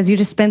 because you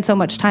just spend so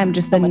much time,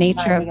 just the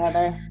nature of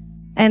together.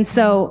 And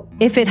so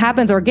if it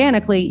happens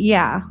organically,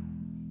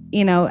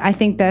 I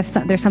think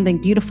there's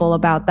something beautiful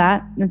about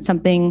that, and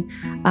something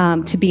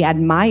to be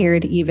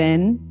admired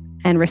even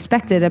and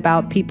respected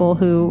about people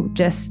who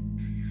just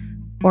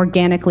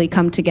organically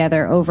come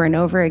together over and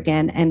over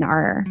again and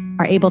are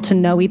able to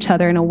know each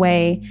other in a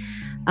way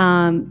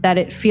that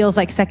it feels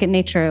like second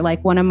nature.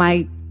 Like one of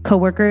my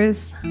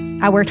coworkers,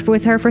 I worked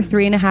with her for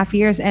 3.5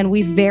 years, and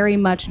we very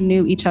much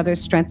knew each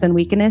other's strengths and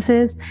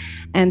weaknesses.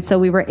 And so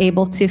we were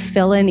able to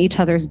fill in each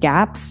other's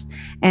gaps.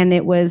 And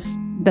it was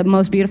the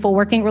most beautiful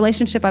working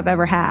relationship I've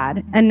ever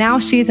had. And now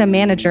she's a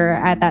manager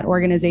at that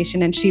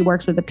organization, and she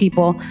works with the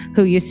people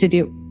who used to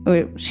do,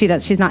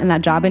 she's not in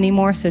that job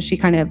anymore. So she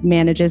kind of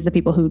manages the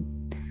people who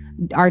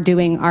are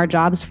doing our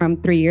jobs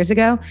from 3 years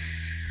ago.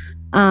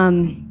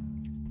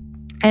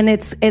 And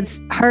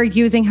it's her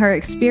using her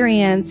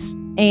experience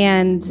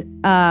and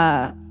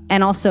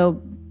also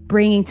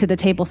bringing to the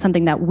table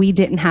something that we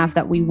didn't have,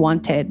 that we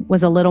wanted,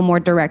 was a little more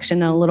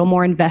direction and a little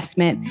more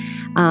investment.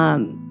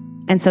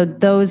 And so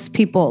those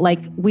people, like,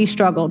 we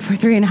struggled for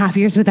 3.5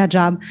 years with that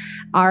job.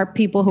 Our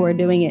people who are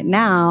doing it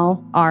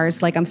now,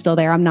 like, I'm still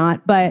there, I'm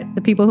not, but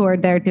the people who are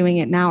there doing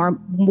it now are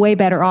way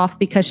better off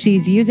because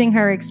she's using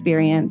her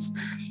experience.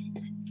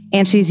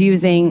 And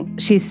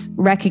she's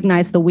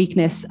recognized the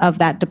weakness of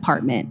that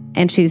department,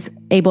 and she's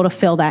able to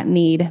fill that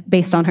need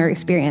based on her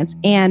experience,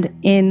 and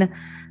in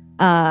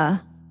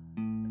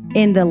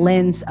the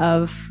lens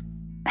of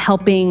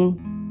helping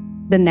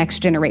the next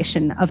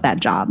generation of that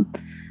job.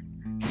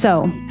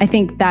 So I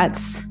think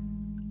that's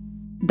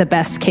the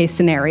best case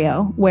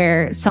scenario,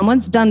 where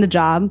someone's done the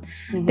job,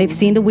 they've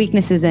seen the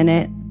weaknesses in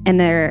it, and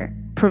they're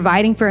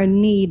providing for a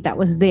need that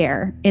was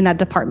there in that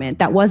department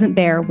that wasn't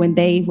there when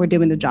they were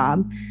doing the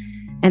job.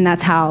 And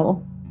that's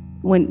how,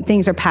 when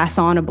things are pass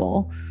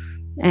onable,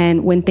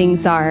 and when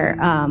things are,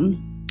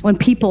 when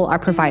people are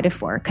provided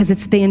for, because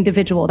it's the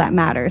individual that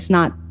matters,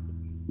 not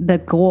the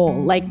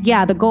goal. Like,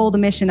 yeah, the goal, the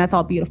mission, that's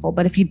all beautiful.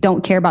 But if you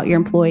don't care about your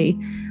employee,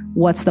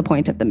 what's the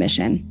point of the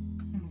mission?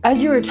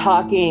 As you were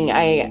talking,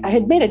 I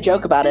had made a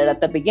joke about it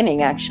at the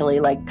beginning, actually,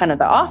 like kind of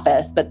The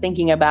Office, but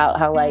thinking about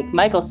how like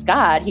Michael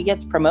Scott, he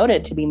gets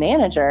promoted to be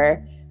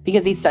manager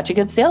because he's such a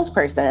good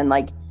salesperson, and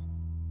like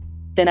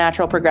the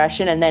natural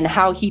progression, and then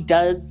how he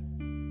does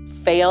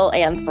fail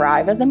and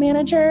thrive as a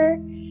manager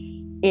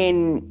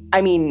in,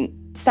 I mean,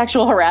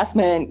 sexual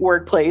harassment,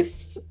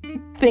 workplace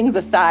things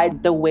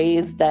aside, the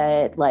ways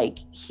that like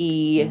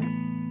he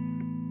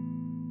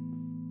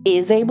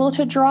is able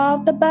to draw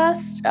the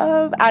best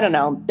of, I don't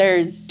know,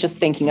 there's just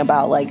thinking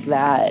about like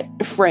that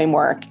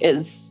framework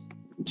is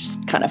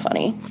just kind of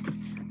funny.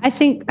 I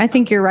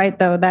think you're right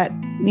though, that,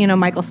 you know,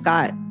 Michael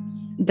Scott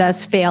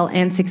does fail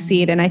and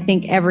succeed. And I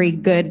think every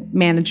good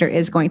manager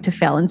is going to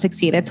fail and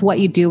succeed. It's what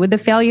you do with the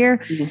failure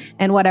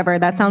and whatever.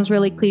 That sounds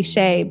really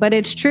cliche, but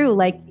it's true.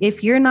 Like,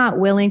 if you're not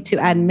willing to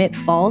admit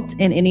fault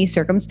in any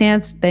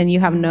circumstance, then you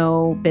have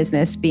no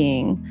business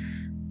being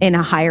in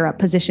a higher up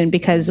position,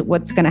 because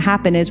what's going to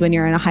happen is when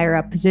you're in a higher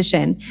up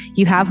position,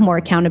 you have more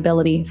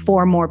accountability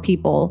for more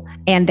people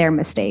and their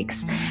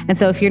mistakes. And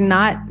so if you're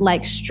not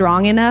like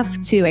strong enough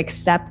to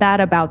accept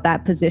that about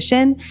that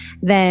position,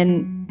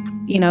 then,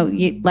 you know,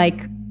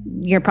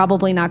 you're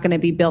probably not going to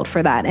be built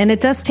for that. And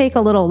it does take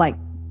a little like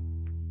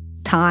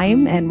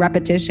time and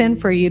repetition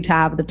for you to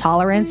have the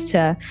tolerance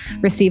to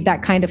receive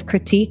that kind of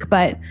critique.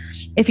 But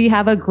if you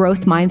have a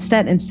growth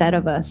mindset instead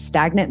of a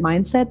stagnant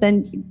mindset,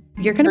 then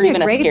you're going to be a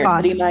great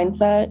boss.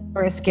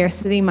 Or a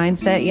scarcity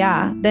mindset.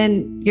 Yeah.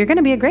 Then you're going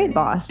to be a great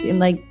boss. And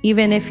like,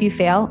 even if you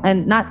fail,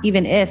 and not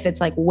even if,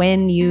 it's like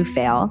when you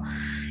fail,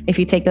 if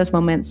you take those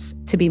moments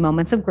to be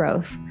moments of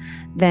growth,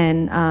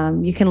 then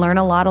you can learn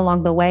a lot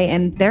along the way,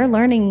 and they're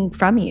learning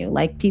from you.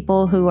 Like,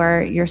 people who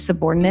are your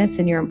subordinates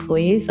and your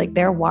employees, like,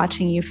 they're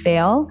watching you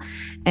fail.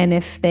 And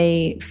if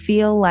they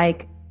feel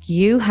like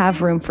you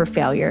have room for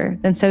failure,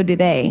 then so do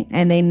they.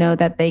 And they know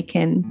that they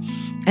can,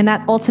 and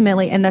that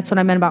ultimately, and that's what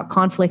I meant about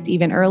conflict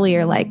even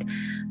earlier, like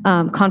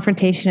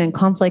confrontation and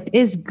conflict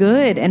is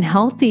good and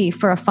healthy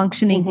for a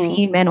functioning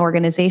team and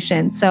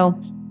organization. So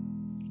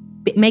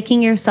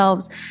making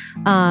yourselves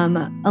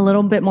a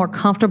little bit more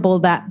comfortable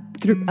that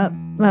through a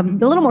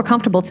little more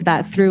comfortable to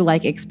that through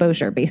like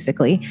exposure,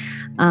 basically,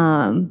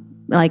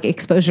 like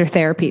exposure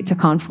therapy to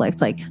conflict,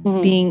 like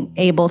being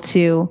able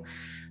to,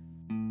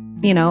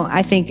 you know,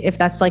 I think if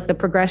that's like the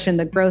progression,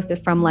 the growth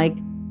is from like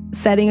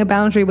setting a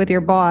boundary with your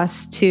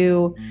boss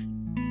to,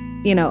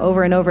 you know,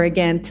 over and over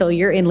again till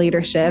you're in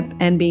leadership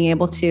and being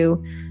able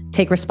to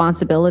take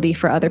responsibility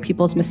for other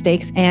people's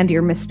mistakes and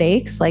your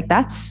mistakes. Like,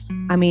 that's,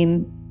 I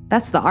mean,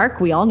 that's the arc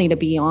we all need to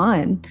be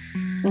on.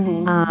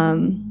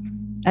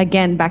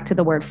 Again, back to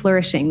the word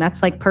flourishing.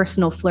 That's like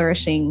personal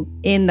flourishing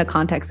in the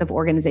context of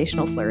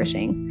organizational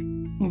flourishing.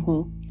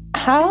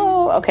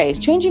 Okay,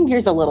 changing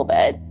gears a little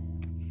bit.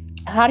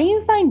 How do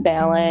you find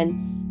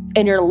balance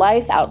in your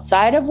life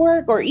outside of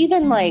work, or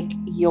even like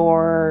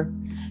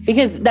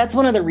because that's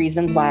one of the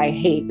reasons why I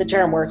hate the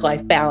term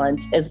work-life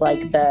balance, is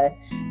like the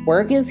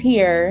work is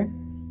here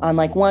on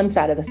like one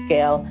side of the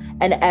scale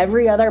and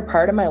every other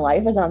part of my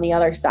life is on the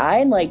other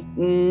side. Like,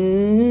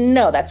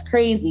 no, that's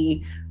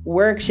crazy.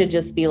 Work should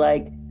just be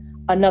like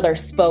another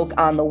spoke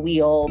on the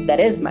wheel that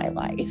is my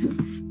life.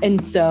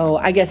 And so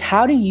I guess,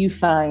 how do you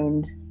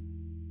find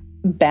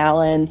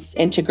balance,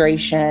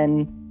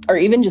 integration, or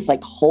even just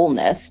like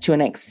wholeness to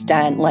an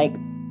extent, like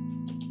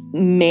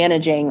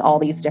managing all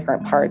these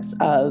different parts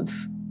of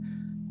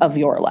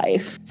your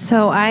life?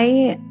 So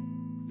I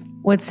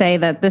would say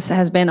that this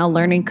has been a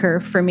learning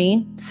curve for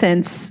me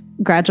since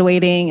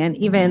graduating, and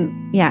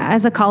even,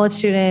 as a college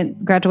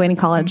student, graduating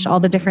college, all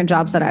the different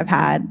jobs that I've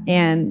had,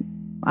 and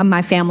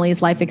my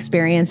family's life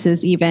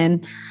experiences,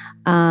 even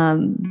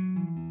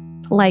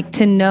like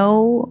to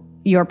know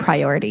your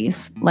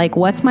priorities. Like,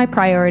 what's my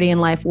priority in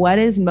life? What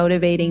is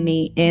motivating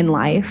me in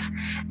life?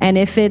 And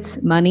if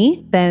it's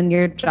money, then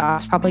your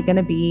job's probably going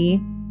to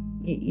be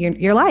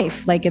your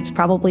life. Like, it's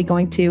probably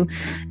going to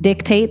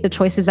dictate the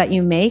choices that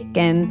you make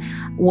and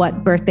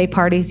what birthday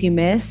parties you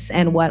miss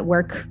and what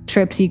work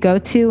trips you go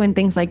to and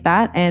things like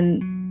that.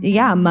 And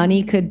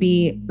money could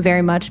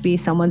very much be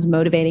someone's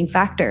motivating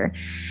factor.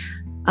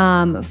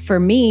 For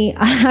me,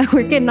 I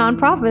work in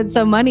nonprofit,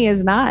 so money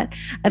is not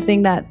a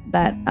thing that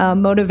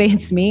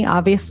motivates me,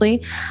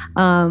 obviously.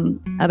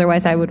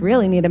 Otherwise, I would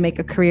really need to make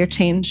a career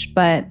change.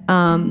 But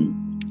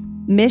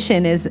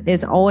mission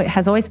has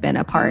always been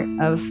a part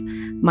of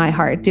my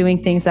heart,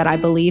 doing things that I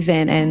believe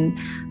in and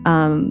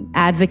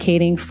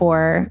advocating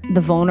for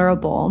the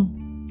vulnerable.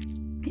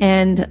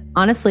 And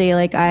honestly,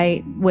 like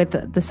with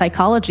the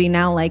psychology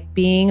now, like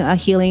being a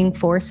healing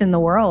force in the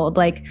world,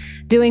 like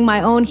doing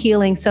my own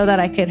healing so that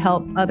I could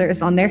help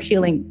others on their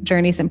healing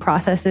journeys and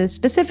processes,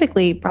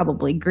 specifically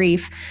probably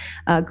grief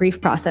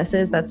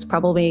processes. That's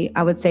probably,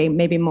 I would say,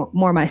 maybe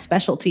more my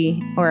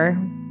specialty, or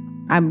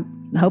I'm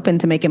hoping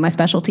to make it my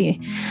specialty.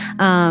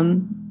 I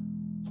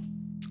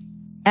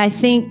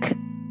think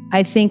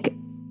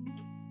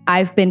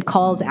I've been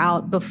called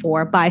out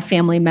before by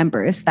family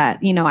members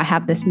that, you know, I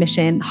have this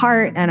mission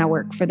heart and I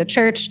work for the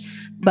church,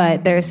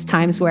 but there's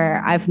times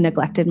where I've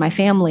neglected my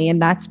family.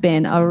 And that's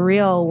been a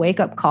real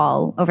wake-up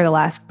call over the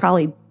last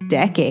probably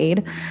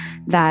decade,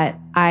 that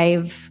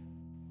I've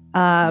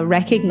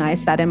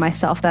recognized that in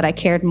myself, that I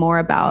cared more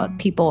about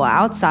people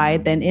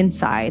outside than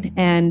inside.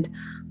 And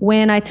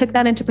when I took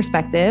that into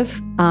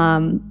perspective,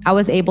 I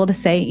was able to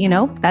say, you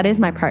know, that is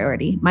my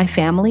priority. My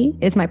family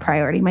is my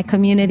priority. My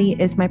community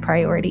is my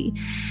priority.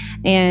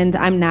 And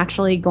I'm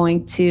naturally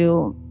going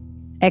to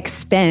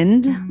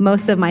expend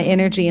most of my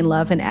energy and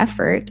love and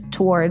effort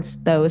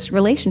towards those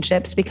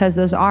relationships, because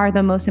those are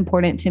the most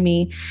important to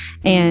me.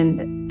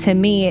 And to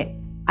me,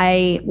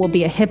 I will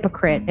be a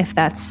hypocrite if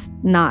that's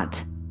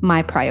not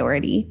my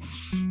priority.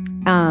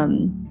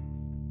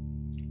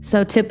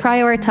 So to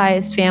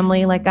prioritize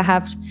family, like I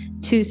have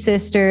 2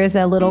 sisters,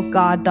 a little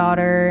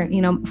goddaughter,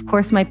 you know, of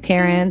course, my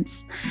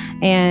parents,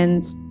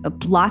 and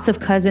lots of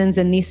cousins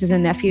and nieces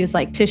and nephews,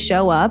 like to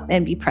show up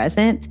and be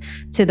present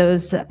to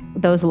those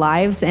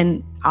lives.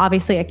 And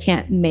obviously I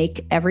can't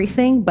make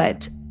everything,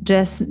 but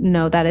just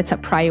know that it's a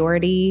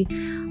priority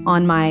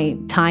on my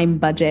time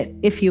budget,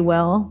 if you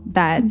will,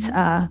 that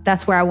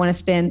that's where I want to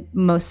spend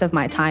most of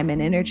my time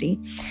and energy.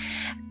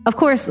 Of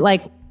course,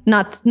 like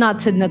not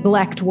to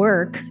neglect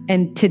work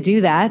and to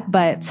do that,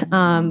 but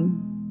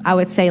I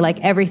would say like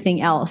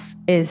everything else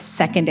is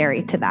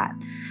secondary to that.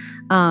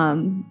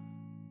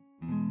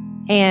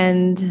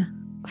 And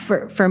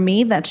for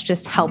me, that's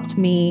just helped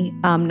me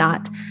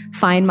not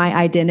find my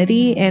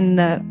identity in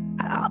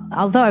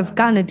although I've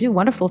gotten to do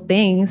wonderful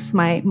things,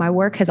 my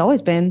work has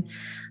always been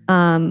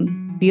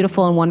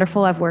beautiful and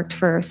wonderful. I've worked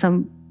for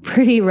some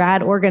pretty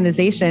rad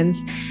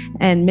organizations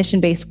and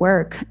mission-based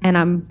work, and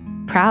I'm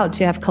proud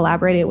to have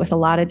collaborated with a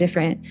lot of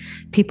different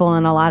people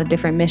and a lot of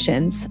different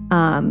missions.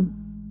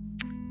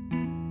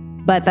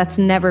 But that's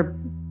never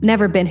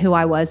been who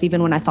I was,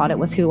 even when I thought it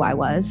was who I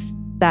was.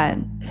 That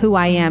who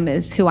I am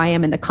is who I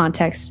am in the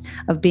context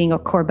of being a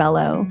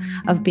Corbello,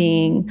 of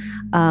being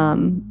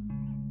a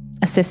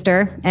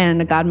sister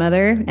and a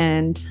godmother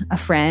and a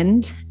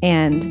friend.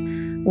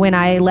 And when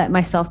I let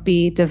myself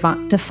be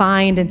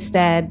defined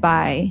instead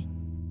by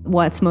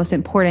what's most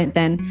important,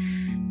 then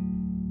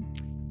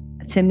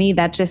to me,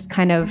 that just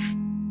kind of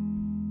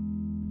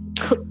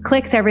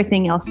clicks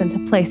everything else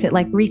into place. It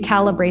like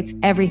recalibrates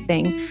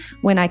everything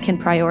when I can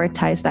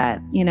prioritize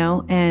that, you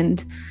know?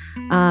 And,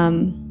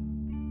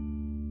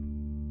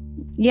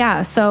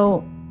 yeah,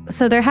 so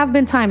there have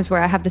been times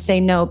where I have to say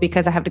no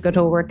because I have to go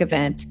to a work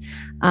event.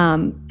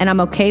 And I'm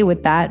okay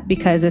with that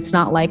because it's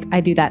not like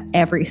I do that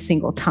every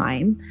single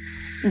time.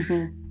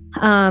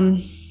 Mm-hmm.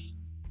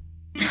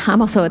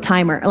 I'm also a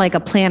timer, like a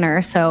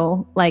planner.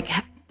 So like,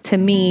 to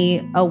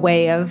me, a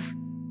way of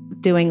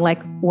doing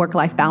like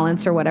work-life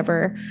balance or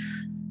whatever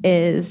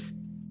is,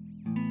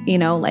 you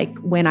know, like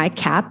when I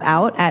cap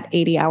out at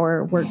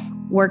 80-hour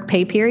work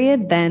pay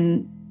period,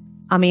 then,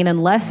 I mean,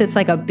 unless it's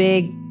like a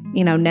big,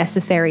 you know,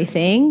 necessary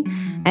thing,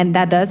 and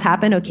that does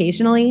happen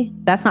occasionally,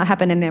 that's not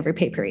happening in every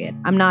pay period.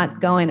 I'm not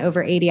going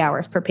over 80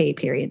 hours per pay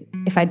period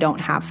if I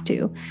don't have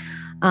to.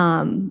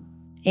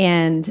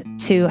 And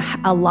to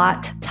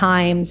allot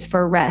times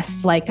for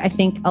rest. Like I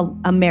think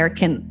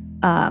American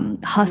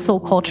hustle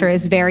culture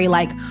is very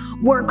like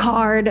work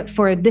hard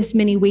for this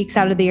many weeks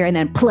out of the year and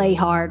then play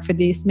hard for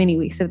these many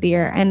weeks of the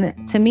year. And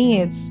to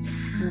me, it's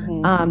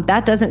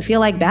that doesn't feel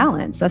like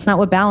balance. That's not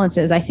what balance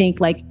is. I think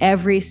like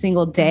every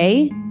single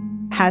day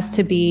has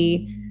to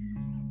be,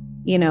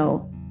 you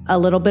know, a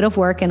little bit of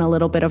work and a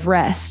little bit of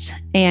rest.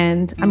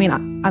 And I mean,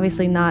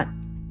 obviously not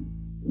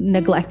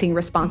neglecting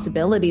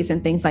responsibilities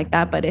and things like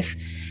that, but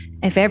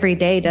if every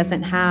day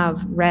doesn't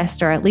have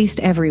rest, or at least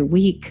every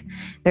week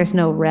there's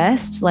no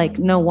rest, like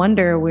no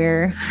wonder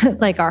we're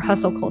like our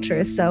hustle culture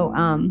is so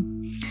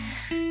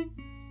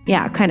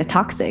kind of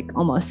toxic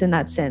almost in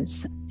that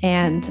sense.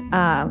 And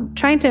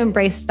trying to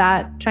embrace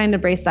that in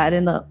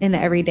the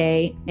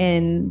everyday,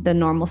 in the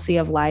normalcy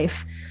of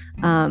life,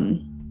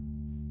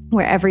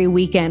 where every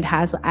weekend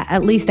has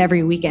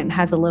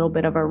a little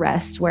bit of a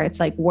rest, where it's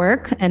like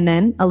work and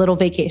then a little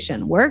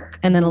vacation, work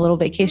and then a little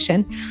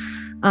vacation.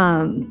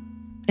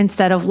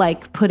 Instead of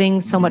like putting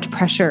so much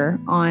pressure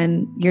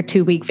on your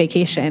 2-week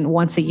vacation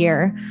once a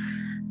year.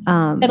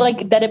 And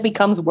like that it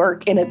becomes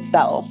work in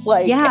itself.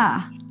 Like,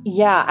 yeah,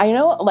 I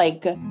know,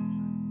 like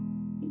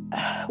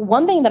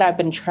one thing that I've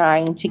been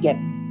trying to get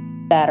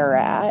better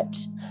at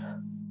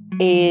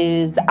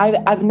is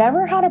I've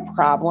never had a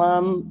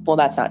problem. Well,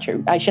 that's not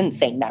true. I shouldn't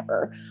say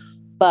never,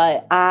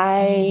 But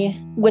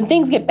when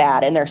things get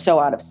bad and they're so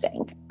out of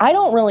sync, I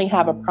don't really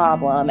have a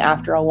problem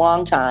after a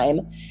long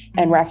time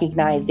and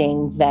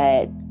recognizing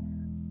that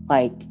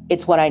like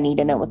it's what I need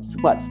to know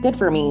what's good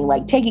for me.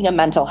 Like taking a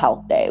mental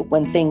health day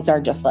when things are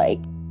just like,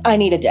 I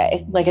need a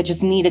day. Like I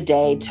just need a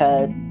day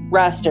to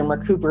rest and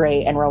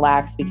recuperate and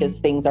relax because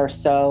things are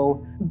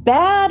so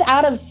bad,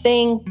 out of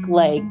sync,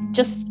 like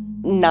just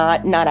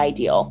not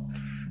ideal.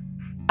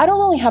 I don't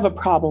really have a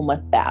problem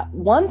with that.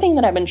 One thing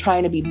that I've been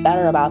trying to be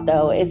better about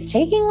though is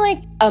taking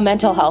like a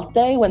mental health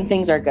day when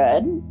things are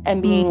good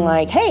and being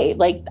like, hey,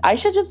 like I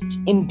should just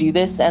do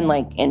this and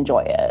like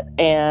enjoy it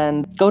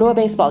and go to a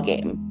baseball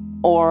game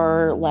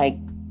or like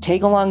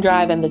take a long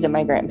drive and visit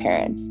my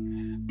grandparents.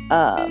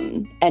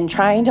 And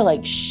trying to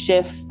like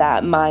shift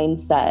that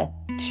mindset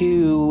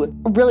to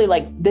really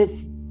like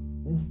this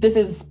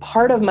is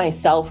part of my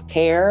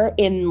self-care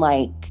in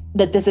like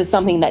that this is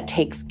something that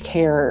takes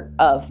care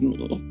of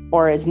me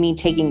or is me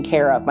taking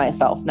care of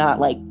myself, not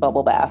like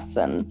bubble baths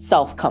and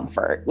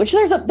self-comfort, which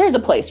there's a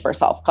place for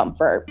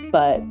self-comfort,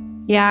 but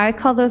yeah, I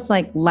call those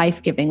like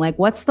life-giving. Like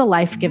what's the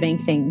life-giving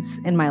things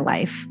in my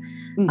life?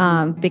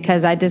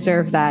 Because I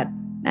deserve that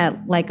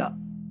at like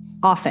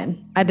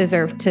often. I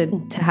deserve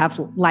to have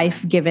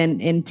life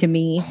given into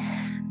me.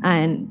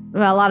 And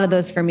well, a lot of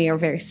those for me are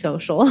very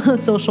social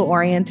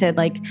oriented.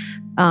 Like,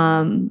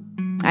 I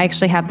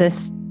actually have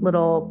this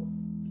little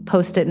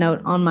Post-it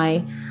note on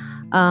my,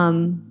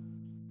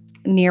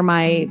 near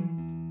my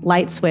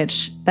light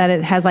switch that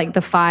it has like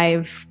the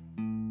 5,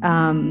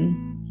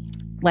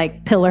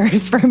 like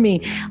pillars for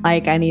me.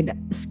 Like I need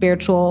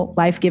spiritual,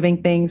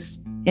 life-giving things,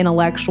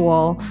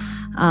 intellectual,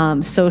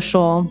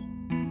 social,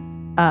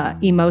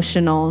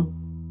 emotional,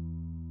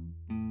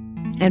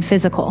 and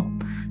physical.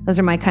 Those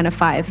are my kind of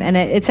 5. And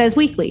it says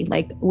weekly,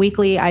 like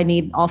weekly, I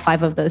need all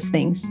 5 of those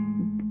things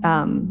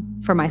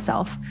for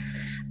myself.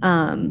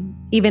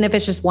 Even if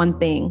it's just one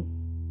thing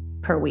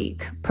per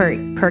week,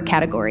 per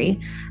category.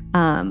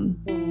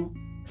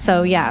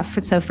 So yeah,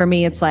 so for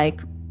me, it's like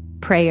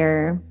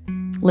prayer,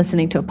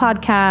 listening to a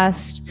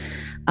podcast,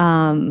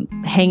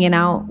 hanging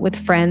out with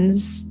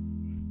friends,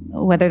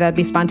 whether that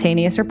be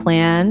spontaneous or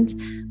planned,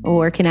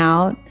 working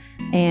out,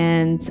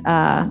 and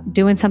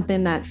doing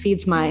something that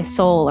feeds my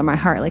soul or my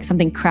heart, like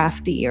something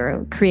crafty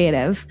or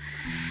creative.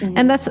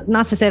 And that's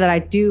not to say that I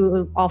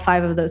do all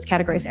 5 of those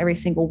categories every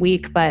single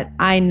week, but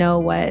I know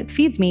what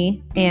feeds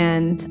me.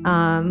 And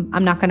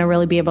I'm not going to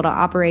really be able to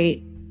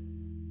operate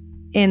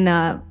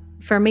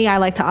for me, I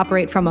like to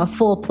operate from a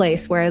full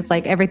place, whereas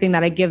like everything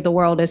that I give the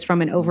world is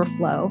from an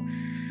overflow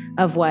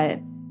of what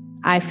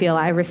I feel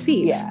I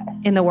receive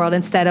in the world,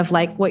 instead of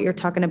like what you're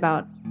talking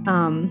about,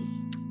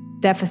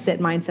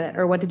 deficit mindset,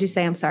 or what did you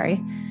say? I'm sorry.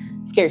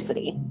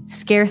 Scarcity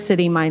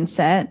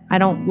mindset. I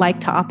don't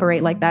like to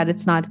operate like that.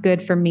 It's not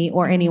good for me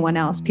or anyone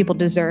else. People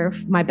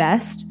deserve my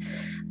best,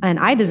 and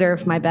I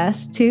deserve my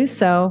best too.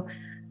 So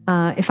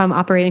if I'm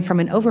operating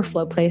from an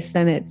overflow place,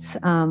 then it's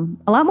a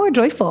lot more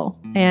joyful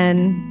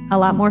and a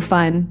lot more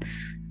fun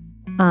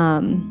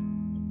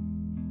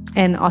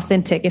and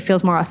authentic. It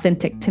feels more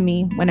authentic to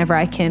me whenever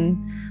I can,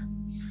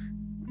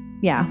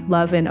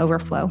 love and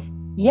overflow.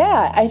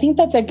 Yeah, I think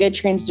that's a good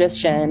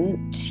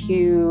transition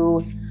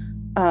to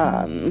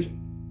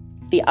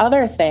the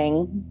other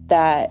thing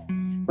that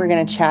we're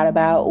going to chat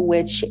about,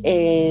 which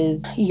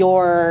is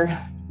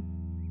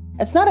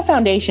it's not a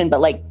foundation, but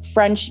like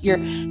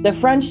the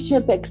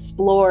Friendship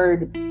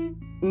Explored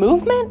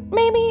movement,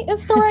 maybe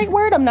is the right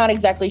word. I'm not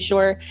exactly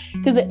sure,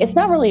 because it's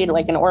not really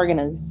like an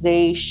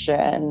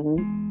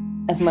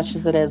organization as much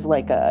as it is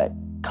like a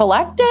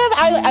collective.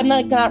 I'm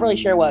like not really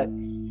sure what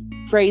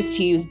phrase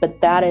to use, but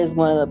that is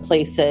one of the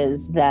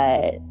places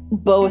that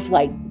both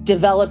like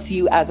develops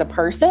you as a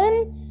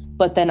person,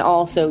 but then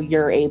also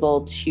you're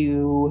able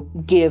to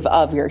give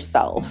of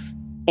yourself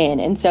in.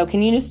 And so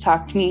can you just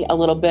talk to me a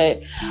little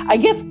bit, I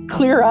guess,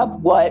 clear up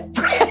what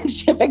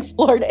Friendship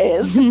Explored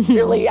is?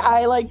 Really,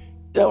 I like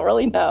don't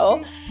really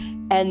know.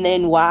 And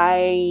then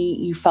why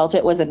you felt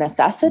it was a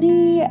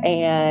necessity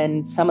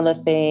and some of the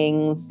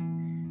things.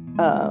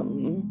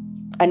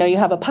 I know you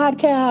have a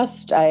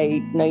podcast. I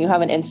know you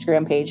have an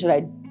Instagram page that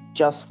I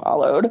just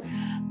followed.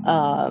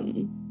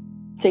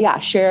 So yeah,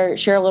 share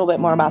a little bit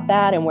more about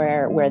that and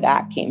where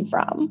that came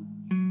from.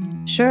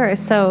 Sure.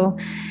 So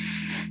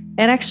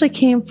it actually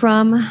came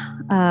from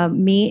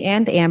me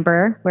and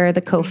Amber. We're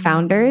the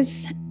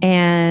co-founders,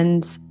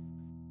 and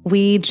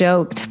we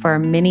joked for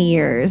many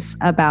years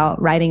about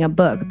writing a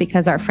book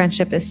because our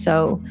friendship is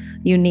so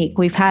unique.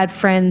 We've had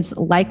friends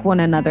like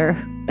one another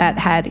that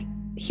had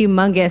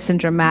humongous and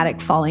dramatic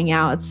falling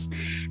outs.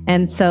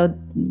 And so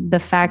the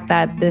fact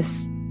that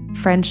this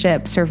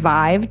friendship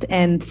survived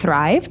and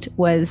thrived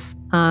was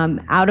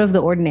out of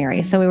the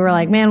ordinary. So we were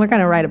like, man, we're going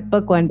to write a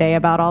book one day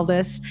about all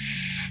this.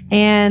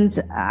 And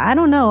I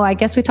don't know, I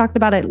guess we talked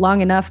about it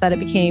long enough that it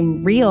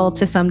became real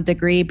to some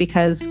degree,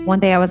 because one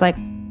day I was like,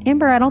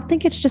 Amber, I don't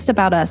think it's just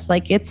about us.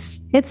 Like it's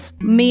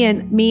me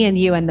and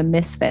you and the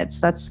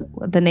Misfits. That's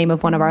the name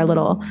of one of our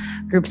little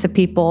groups of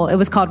people. It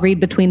was called Read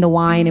Between the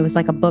Wine. It was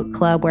like a book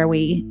club where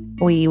we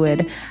We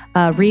would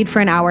read for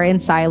an hour in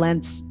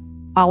silence,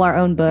 all our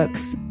own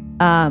books.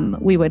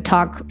 We would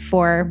talk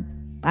for,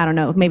 I don't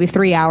know, maybe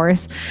 3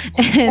 hours.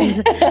 And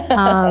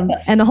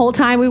the whole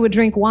time we would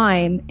drink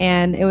wine.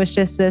 And it was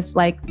just this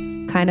like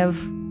kind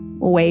of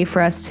way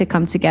for us to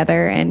come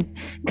together and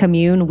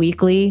commune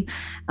weekly,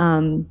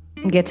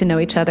 get to know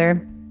each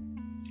other.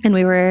 And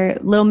we were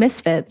little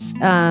misfits.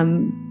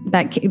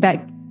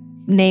 That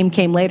name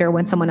came later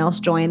when someone else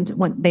joined,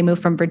 when they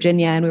moved from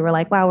Virginia, and we were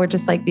like, wow, we're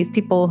just like these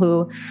people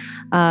who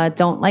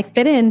don't like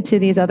fit into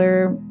these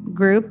other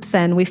groups.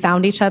 And we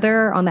found each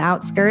other on the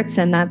outskirts,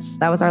 and that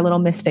was our little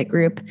misfit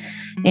group.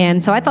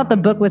 And so I thought the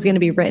book was going to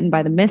be written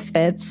by the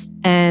misfits.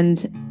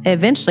 And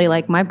eventually,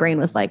 like, my brain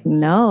was like,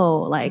 no,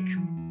 like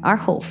our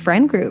whole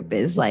friend group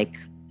is like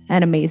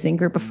an amazing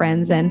group of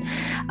friends.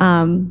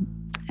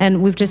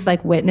 And we've just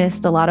like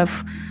witnessed a lot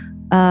of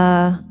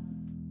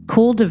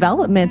cool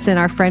developments in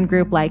our friend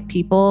group, like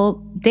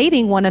people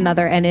dating one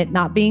another and it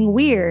not being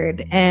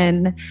weird.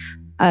 And,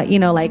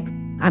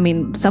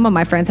 some of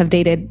my friends have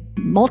dated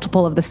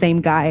multiple of the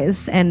same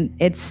guys, and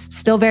it's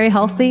still very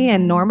healthy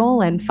and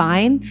normal and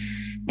fine.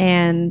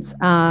 And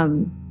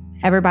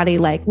everybody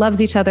like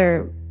loves each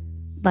other,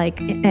 like,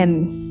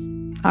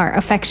 and are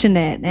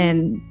affectionate.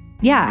 And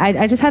yeah,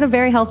 I just had a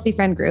very healthy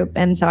friend group.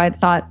 And so I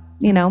thought,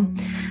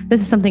 this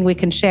is something we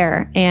can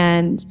share.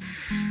 And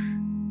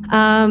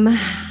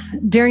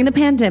during the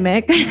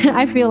pandemic,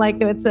 I feel like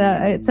it's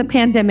a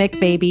pandemic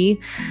baby,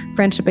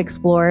 Friendship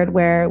Explored,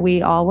 where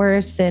we all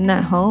were sitting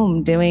at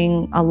home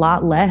doing a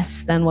lot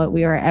less than what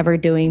we were ever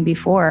doing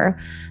before.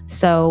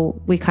 So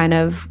we kind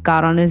of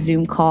got on a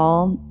Zoom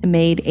call,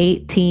 made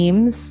 8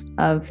 teams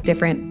of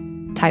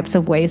different types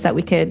of ways that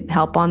we could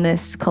help on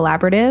this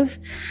collaborative.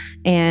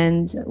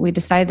 And we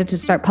decided to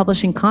start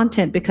publishing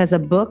content because a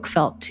book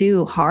felt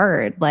too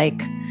hard.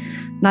 Like,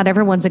 not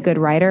everyone's a good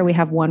writer. We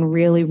have one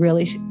really,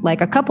 really,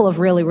 like a couple of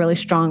really, really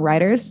strong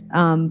writers.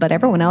 But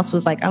everyone else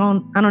was like, I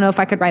don't know if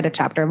I could write a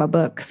chapter of a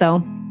book.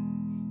 So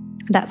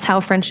that's how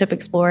Friendship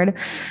Explored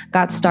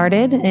got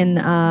started in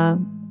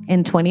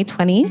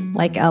 2020,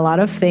 like a lot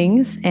of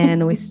things.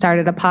 And we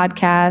started a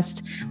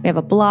podcast. We have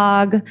a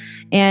blog.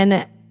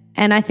 And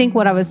I think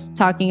what I was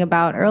talking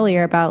about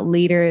earlier about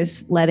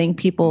leaders letting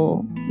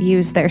people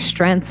use their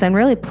strengths and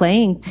really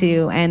playing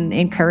to and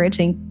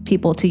encouraging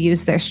people to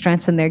use their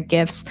strengths and their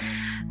gifts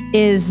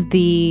is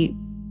the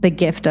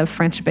gift of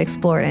Friendship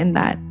Explored. And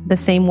that the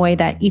same way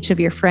that each of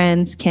your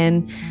friends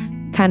can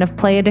kind of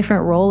play a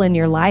different role in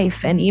your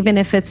life. And even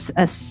if it's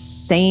a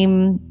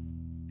same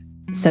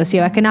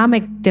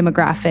socioeconomic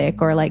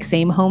demographic or like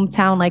same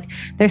hometown, like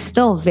they're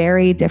still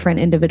very different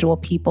individual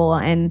people,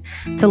 and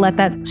to let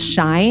that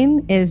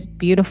shine is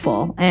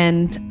beautiful.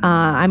 And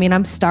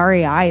I'm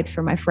starry-eyed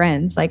for my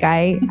friends. Like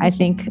I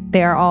think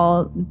they're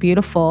all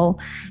beautiful,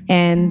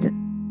 and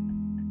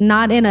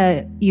not in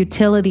a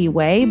utility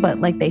way, but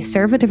like they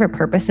serve a different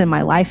purpose in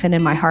my life and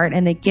in my heart.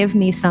 And they give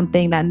me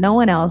something that no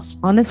one else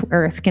on this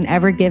earth can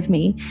ever give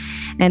me.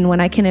 And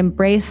when I can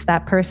embrace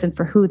that person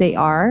for who they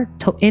are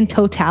in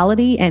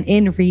totality and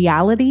in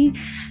reality,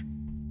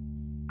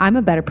 I'm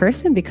a better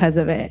person because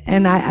of it.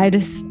 And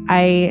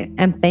I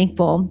am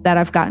thankful that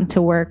I've gotten to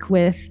work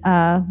with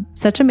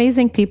such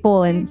amazing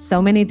people in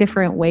so many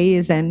different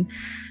ways. And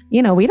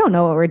we don't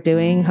know what we're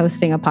doing,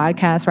 hosting a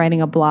podcast, writing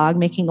a blog,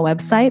 making a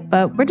website,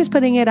 but we're just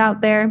putting it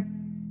out there.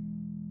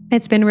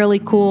 It's been really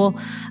cool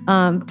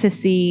to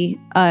see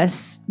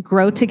us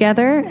grow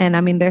together.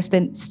 And there's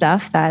been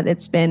stuff that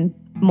it's been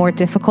more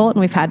difficult and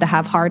we've had to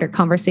have harder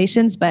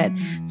conversations, but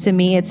to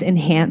me, it's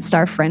enhanced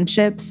our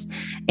friendships.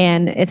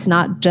 And it's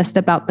not just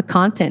about the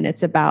content.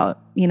 It's about,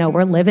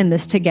 we're living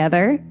this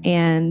together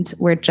and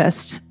we're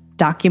just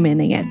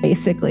documenting it.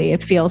 Basically,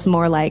 it feels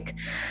more like,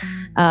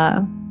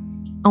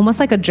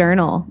 almost like a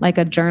journal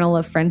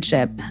of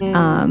friendship,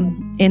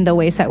 in the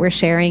ways that we're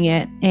sharing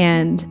it.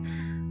 And,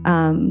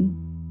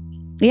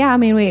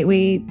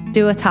 we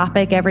do a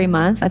topic every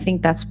month. I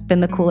think that's been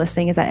the coolest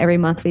thing, is that every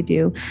month we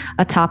do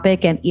a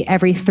topic, and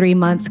every 3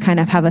 months kind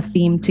of have a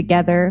theme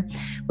together.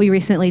 We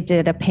recently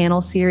did a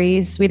panel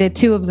series. We did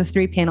 2 of the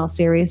 3 panel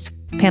series.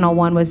 Panel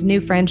 1 was new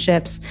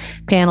friendships.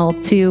 Panel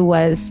 2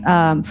 was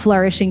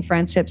flourishing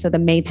friendships, or the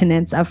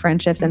maintenance of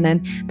friendships. And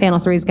then panel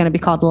 3 is going to be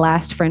called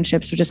last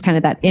friendships, which is kind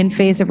of that end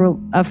phase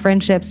of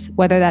friendships,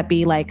 whether that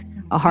be like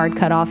a hard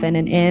cutoff and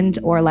an end,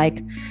 or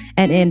like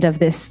an end of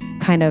this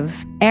kind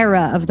of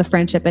era of the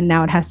friendship. And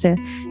now it has to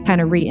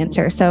kind of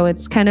re-enter. So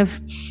it's kind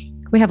of,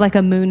 we have like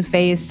a moon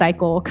phase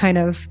cycle kind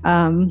of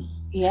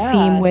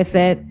theme with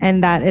it.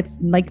 And that it's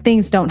like,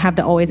 things don't have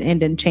to always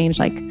end and change.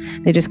 Like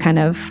they just kind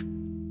of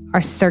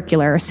are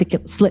circular or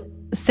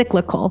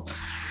cyclical.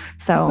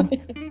 So,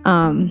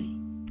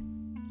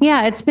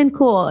 it's been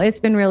cool. It's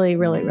been really,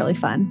 really, really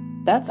fun.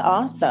 That's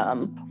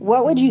awesome.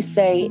 What would you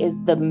say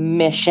is the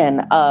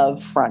mission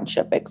of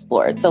Friendship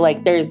Explored? So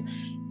like there's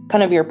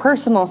kind of your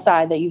personal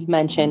side that you've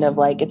mentioned of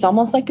like, it's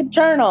almost like a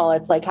journal.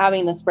 It's like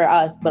having this for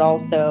us, but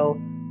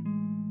also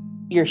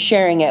you're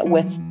sharing it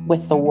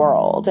with the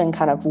world, and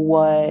kind of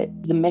what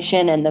the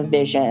mission and the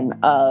vision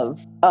of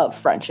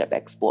Friendship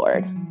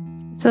Explored.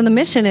 So the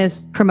mission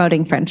is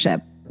promoting friendship.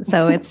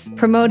 So it's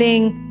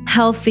promoting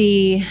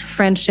healthy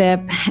friendship,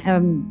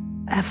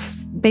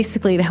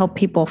 basically to help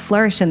people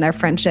flourish in their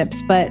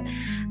friendships. But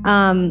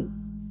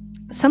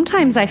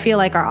sometimes I feel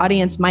like our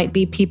audience might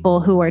be people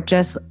who are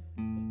just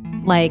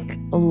like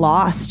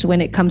lost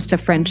when it comes to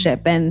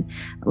friendship. And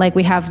like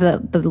we have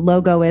the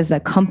logo is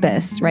a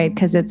compass, right?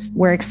 Because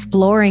we're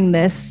exploring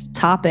this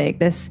topic,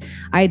 this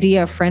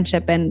idea of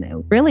friendship.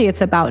 And really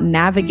it's about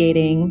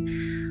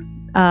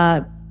navigating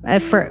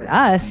for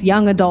us,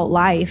 young adult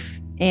life,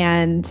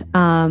 and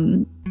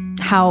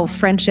how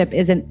friendship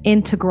is an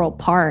integral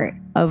part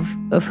of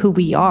who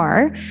we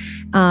are.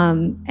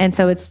 And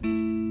so it's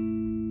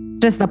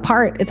just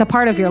it's a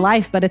part of your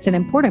life, but it's an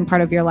important part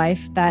of your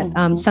life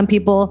that some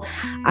people,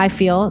 I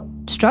feel,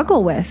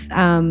 struggle with,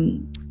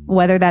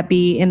 whether that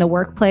be in the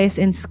workplace,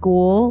 in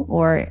school,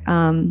 or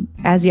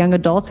as young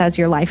adults, as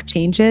your life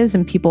changes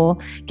and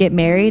people get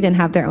married and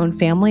have their own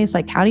families.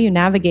 Like, how do you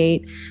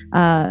navigate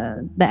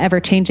the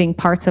ever-changing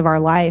parts of our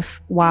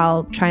life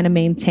while trying to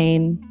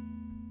maintain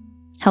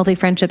healthy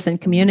friendships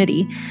and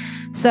community?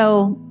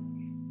 So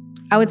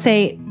I would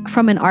say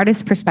from an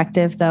artist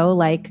perspective, though,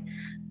 like,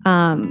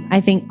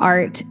 I think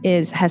art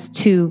has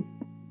two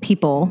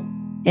people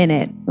in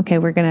it. Okay,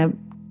 we're going to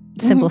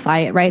simplify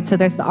it, right? So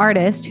there's the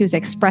artist who's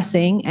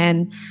expressing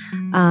and,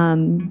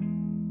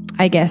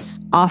 I guess,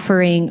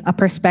 offering a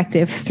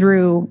perspective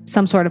through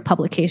some sort of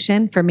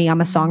publication. For me,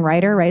 I'm a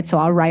songwriter, right? So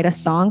I'll write a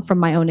song from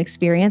my own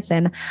experience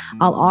and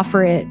I'll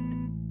offer it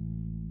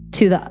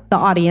to the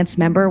audience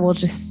member. We'll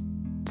just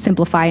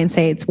simplify and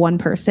say it's one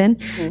person.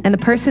 And the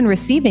person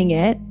receiving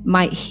it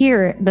might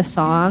hear the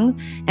song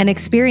and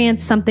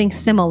experience something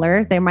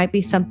similar. There might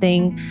be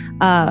something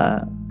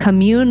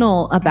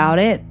communal about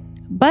it,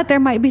 but there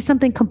might be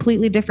something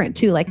completely different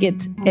too. Like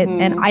it,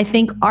 and I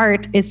think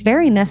art is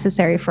very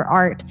necessary for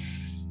art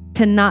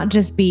to not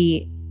just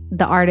be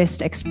the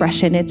artist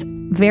expression. It's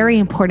very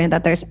important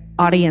that there's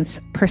audience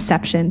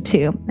perception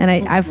too. And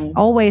I've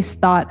always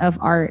thought of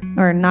art,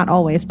 or not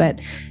always, but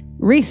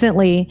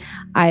recently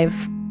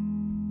I've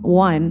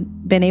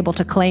been able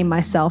to claim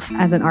myself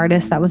as an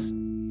artist. That was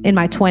in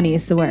my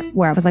 20s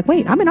where I was like,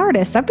 wait, I'm an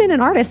artist. I've been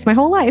an artist my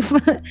whole life.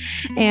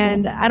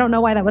 And I don't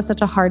know why that was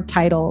such a hard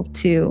title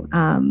to,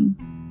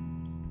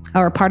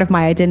 or part of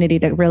my identity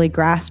to really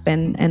grasp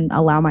and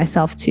allow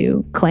myself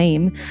to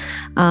claim.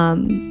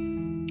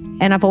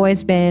 And I've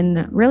always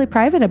been really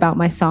private about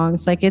my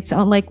songs. Like it's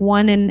on like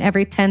 1 in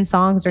every 10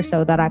 songs or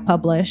so that I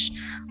publish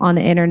on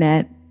the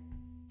internet,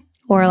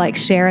 or like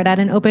share it at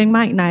an open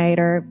mic night,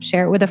 or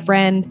share it with a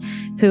friend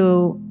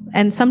who,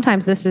 and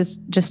sometimes this is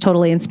just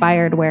totally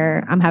inspired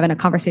where I'm having a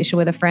conversation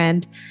with a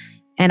friend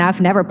and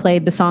I've never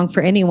played the song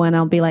for anyone.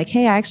 I'll be like,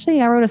 hey, I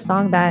wrote a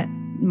song that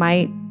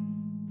might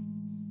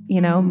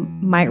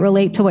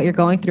relate to what you're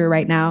going through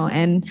right now.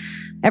 And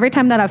every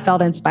time that I've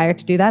felt inspired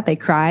to do that, they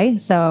cry.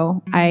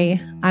 So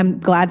I'm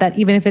glad that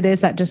even if it is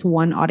that just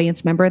one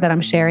audience member that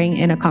I'm sharing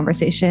in a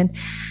conversation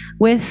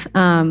with,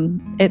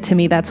 it, to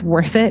me, that's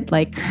worth it.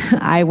 Like,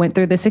 I went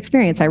through this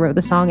experience, I wrote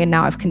the song, and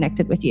now I've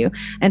connected with you.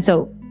 And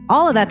so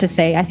all of that to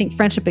say, I think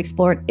Friendship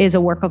Explored is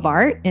a work of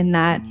art in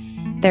that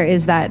there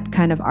is that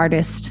kind of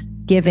artist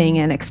giving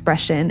and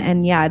expression.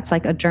 And yeah, it's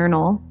like a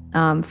journal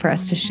for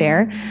us to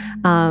share.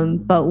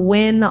 But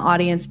when the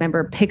audience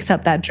member picks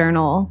up that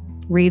journal,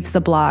 reads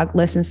the blog,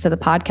 listens to the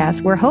podcast,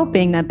 we're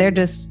hoping that they're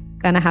just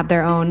going to have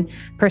their own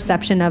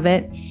perception of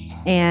it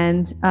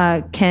and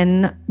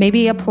can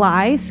maybe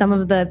apply some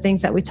of the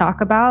things that we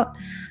talk about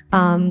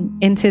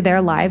into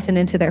their lives and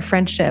into their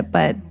friendship.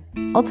 But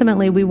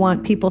ultimately, we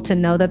want people to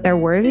know that they're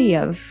worthy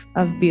of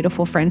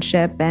beautiful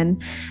friendship.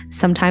 And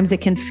sometimes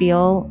it can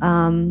feel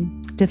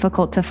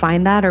difficult to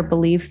find that or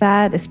believe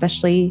that,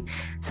 especially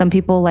some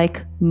people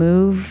like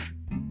move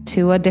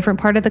to a different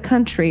part of the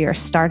country or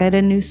start at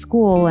a new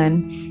school.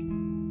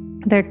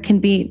 And there can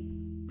be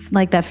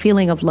like that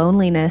feeling of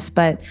loneliness,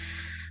 but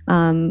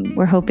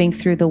we're hoping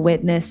through the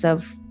witness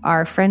of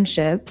our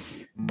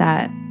friendships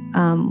that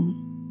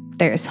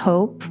there's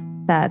hope,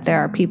 that there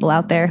are people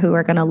out there who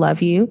are going to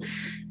love you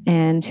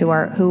and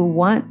who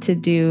want to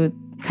do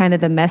kind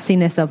of the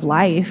messiness of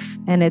life.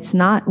 And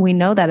we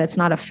know that it's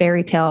not a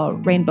fairy tale,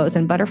 rainbows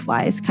and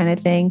butterflies kind of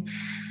thing,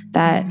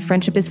 that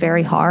friendship is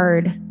very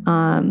hard.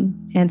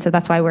 And so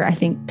that's why I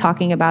think,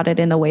 talking about it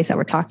in the ways that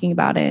we're talking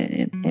about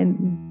it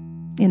and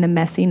in the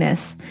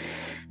messiness.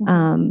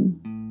 And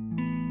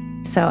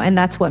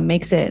that's what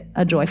makes it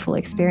a joyful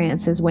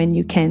experience, is when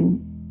you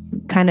can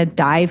kind of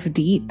dive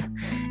deep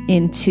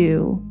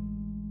into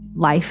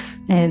life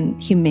and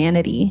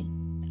humanity,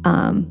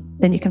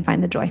 then you can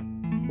find the joy.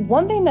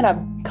 One thing that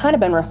I've kind of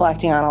been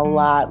reflecting on a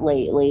lot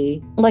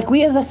lately, like,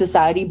 we as a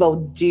society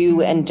both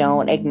do and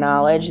don't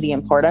acknowledge the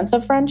importance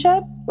of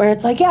friendship, where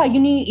it's like, yeah, you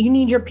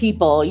need your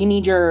people, you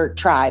need your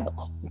tribe,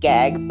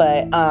 gag,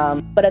 but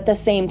at the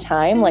same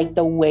time, like,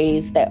 the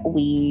ways that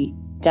we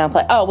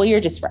downplay, oh, well,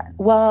 you're just friends.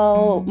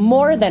 Well,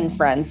 more than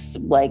friends,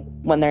 like,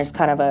 when there's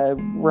kind of a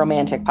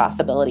romantic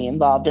possibility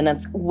involved. And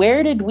it's,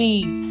 where did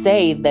we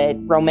say that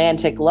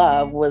romantic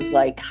love was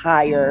like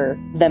higher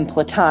than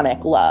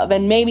platonic love?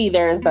 And maybe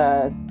there's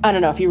I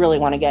don't know if you really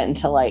want to get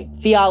into like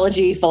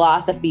theology,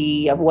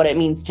 philosophy of what it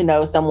means to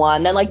know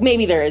someone, then like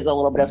maybe there is a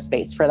little bit of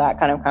space for that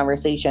kind of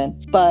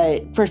conversation.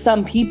 But for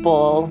some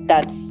people,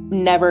 that's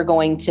never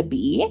going to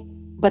be.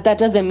 But that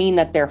doesn't mean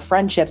that their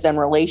friendships and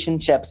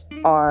relationships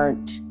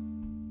aren't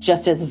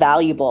just as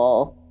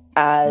valuable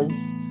as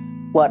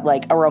what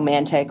like a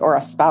romantic or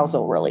a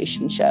spousal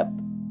relationship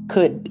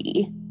could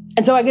be.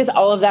 And so I guess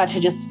all of that to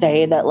just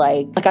say that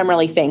like I'm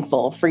really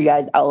thankful for you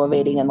guys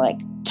elevating and like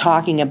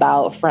talking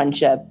about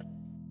friendship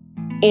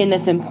in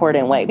this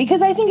important way,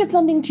 because I think it's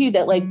something too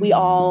that like we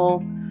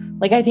all,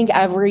 like I think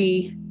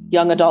every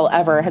young adult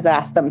ever has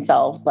asked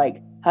themselves,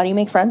 like, how do you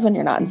make friends when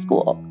you're not in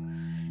school?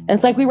 And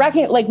it's like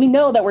we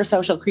know that we're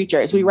social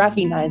creatures. We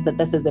recognize that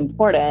this is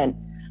important,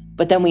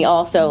 but then we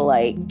also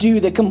like do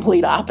the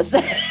complete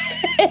opposite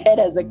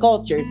as a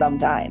culture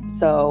sometimes.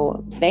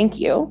 So thank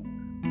you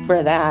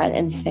for that.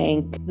 And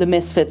thank the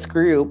Misfits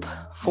group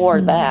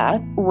for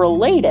that.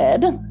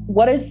 Related,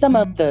 what is some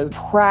of the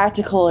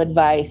practical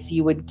advice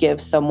you would give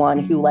someone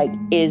who like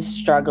is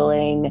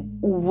struggling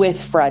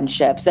with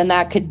friendships? And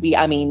that could be,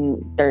 I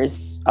mean,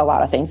 there's a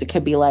lot of things. It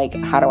could be like,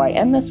 how do I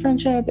end this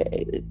friendship?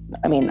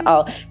 I mean,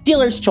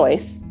 dealer's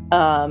choice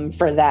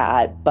for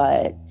that.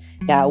 But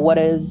yeah, what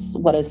is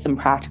some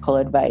practical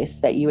advice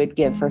that you would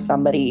give for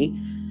somebody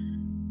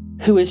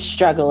who is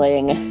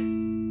struggling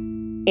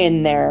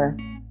in their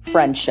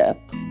friendship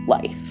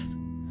life?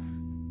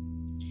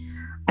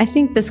 I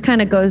think this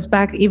kind of goes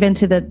back even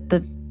to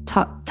the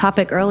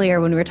topic earlier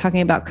when we were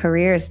talking about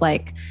careers,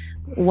 like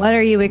what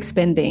are you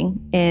expending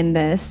in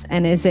this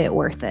and is it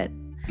worth it?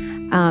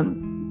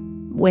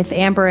 With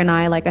Amber and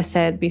I, like I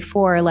said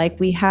before, like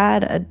we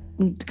had a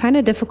kind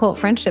of difficult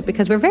friendship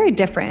because we're very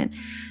different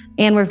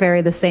and we're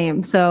very the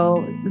same.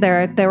 So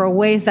there were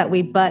ways that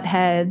we butt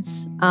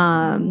heads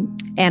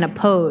and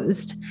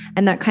opposed,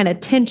 and that kind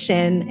of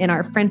tension in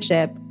our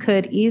friendship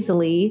could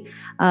easily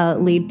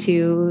lead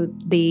to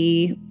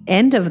the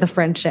end of the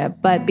friendship.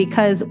 But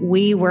because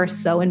we were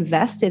so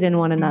invested in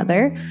one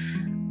another,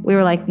 we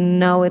were like,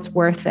 no, it's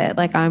worth it.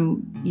 Like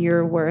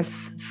you're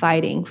worth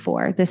fighting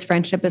for. This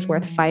friendship is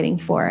worth fighting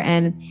for.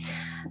 And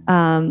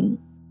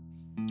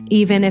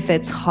even if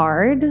it's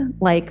hard,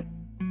 like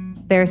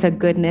there's a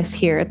goodness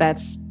here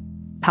that's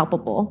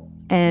palpable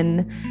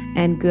and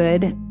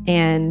good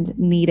and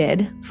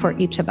needed for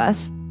each of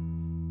us.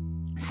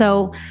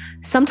 So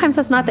sometimes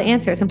that's not the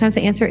answer. Sometimes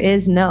the answer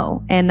is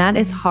no. And that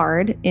is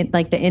hard.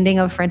 Like the ending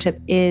of a friendship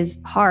is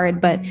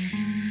hard. But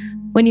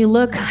when you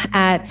look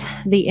at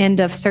the end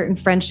of certain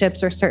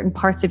friendships or certain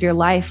parts of your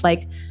life,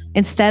 like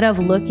instead of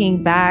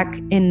looking back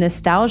in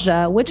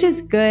nostalgia, which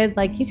is good,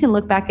 like you can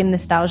look back in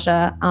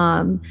nostalgia.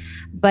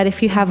 But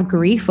if you have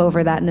grief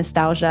over that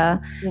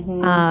nostalgia,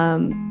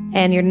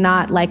 and you're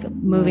not like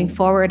moving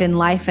forward in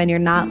life and you're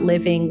not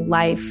living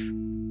life,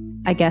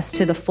 I guess,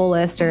 to the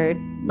fullest or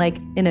like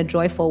in a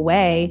joyful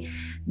way,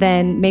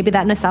 then maybe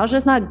that nostalgia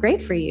is not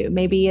great for you.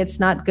 Maybe it's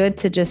not good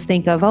to just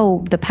think of,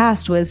 oh, the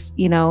past was,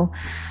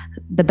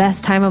 the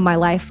best time of my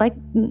life. Like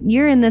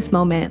you're in this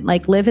moment,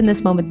 like live in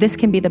this moment. This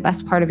can be the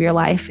best part of your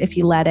life if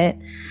you let it.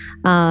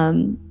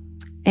 And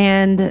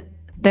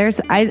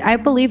I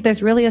believe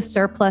there's really a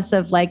surplus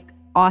of like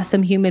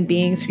awesome human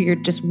beings who you're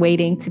just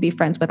waiting to be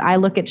friends with. I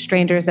look at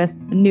strangers as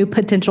new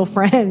potential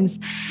friends.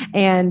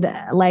 And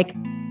like,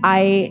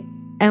 I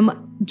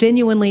am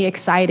genuinely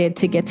excited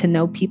to get to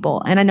know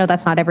people. And I know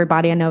that's not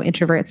everybody. I know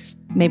introverts,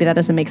 maybe that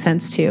doesn't make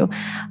sense to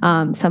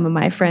some of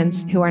my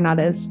friends who are not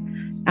as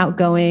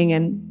outgoing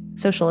and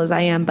social as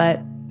I am, but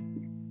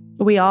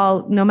we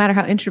all, no matter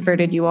how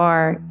introverted you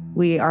are,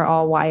 we are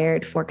all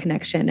wired for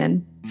connection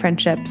and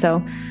friendship.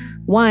 So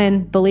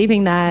one,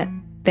 believing that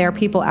there are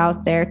people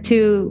out there.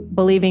 Two,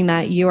 believing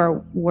that you are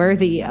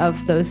worthy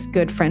of those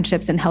good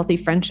friendships and healthy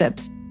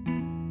friendships.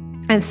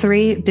 And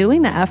three,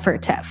 doing the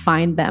effort to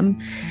find them.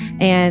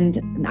 And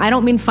I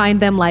don't mean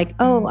find them like,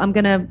 oh, I'm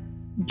going to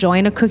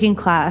join a cooking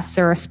class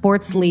or a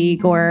sports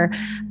league or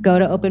go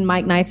to open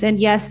mic nights. And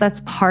yes, that's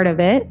part of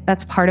it.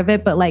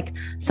 But like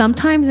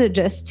sometimes it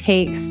just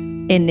takes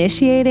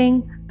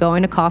initiating,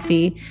 going to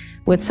coffee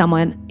with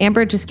someone.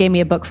 Amber just gave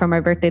me a book for my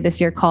birthday this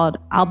year called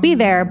I'll Be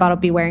There, but I'll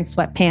Be Wearing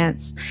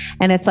Sweatpants.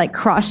 And it's like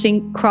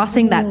crossing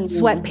that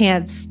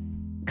sweatpants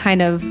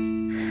kind of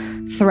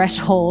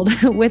threshold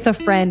with a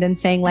friend and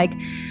saying like,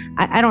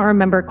 I don't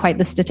remember quite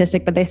the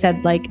statistic, but they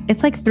said like,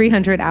 it's like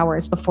 300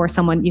 hours before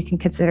someone you can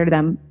consider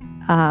them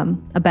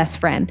a best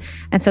friend.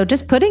 And so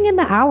just putting in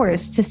the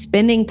hours to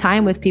spending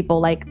time with people,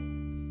 like,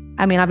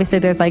 I mean, obviously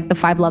there's like the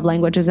 5 love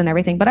languages and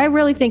everything, but I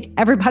really think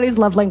everybody's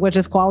love language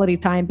is quality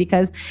time,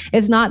 because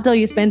it's not till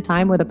you spend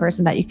time with a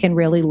person that you can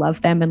really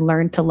love them and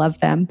learn to love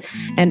them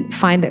and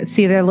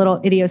see their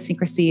little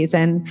idiosyncrasies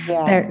and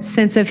their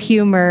sense of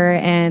humor,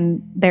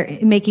 and they're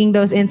making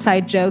those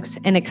inside jokes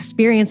and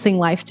experiencing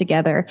life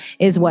together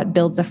is what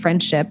builds a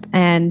friendship.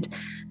 And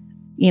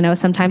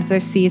sometimes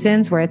there's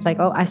seasons where it's like,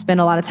 oh, I spend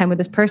a lot of time with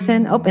this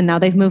person. Oh, and now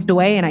they've moved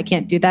away and I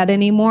can't do that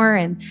anymore.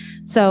 And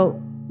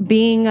so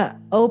being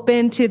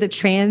open to the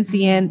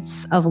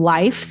transience of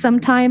life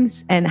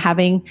sometimes and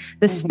having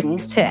the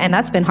space and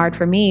that's been hard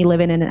for me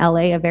living in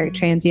LA, a very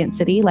transient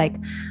city. Like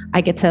I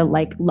get to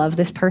like love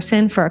this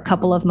person for a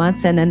couple of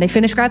months and then they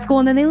finish grad school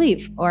and then they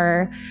leave,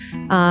 or,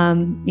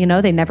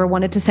 they never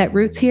wanted to set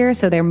roots here.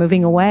 So they're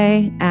moving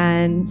away.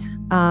 And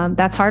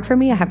that's hard for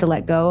me. I have to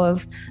let go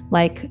of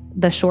like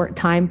the short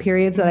time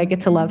periods that I get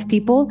to love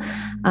people.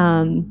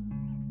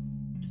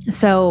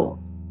 So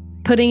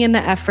putting in the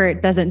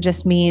effort doesn't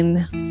just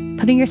mean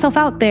putting yourself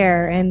out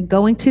there and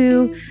going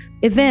to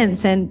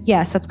events. And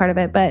yes, that's part of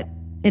it, but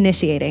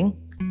initiating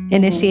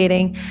and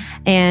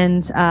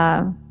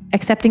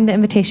accepting the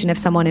invitation if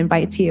someone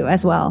invites you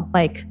as well.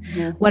 Like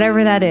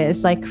whatever that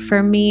is. Like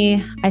for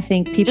me, I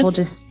think people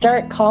just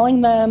start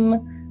calling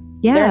them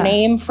their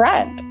name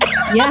friend.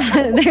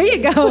 Yeah, there you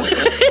go.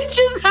 Which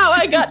is how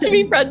I got to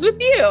be friends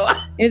with you.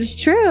 It's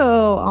true.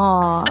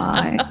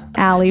 Aw,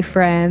 Allie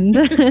friend.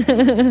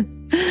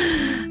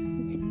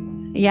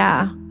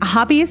 Yeah.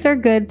 Hobbies are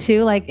good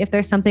too. Like if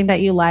there's something that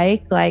you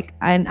like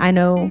I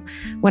know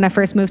when I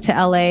first moved to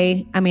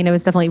LA, I mean, it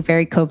was definitely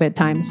very COVID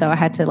time. So I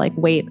had to like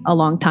wait a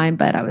long time,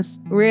 but I was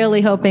really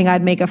hoping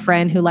I'd make a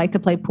friend who liked to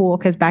play pool.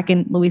 Cause back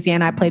in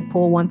Louisiana, I played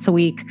pool once a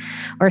week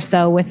or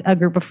so with a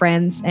group of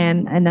friends.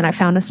 And then I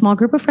found a small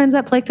group of friends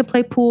that like to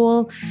play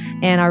pool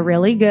and are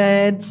really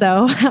good.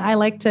 So I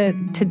like to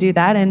do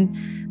that. And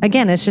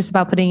again, it's just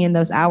about putting in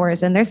those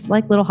hours, and there's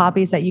like little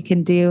hobbies that you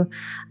can do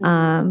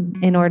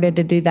in order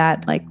to do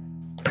that. Like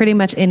pretty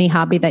much any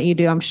hobby that you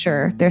do, I'm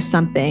sure there's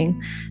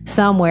something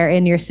somewhere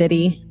in your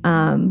city,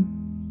 and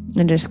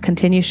just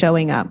continue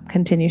showing up.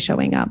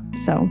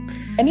 So,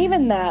 and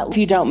even that, if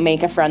you don't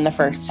make a friend the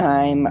first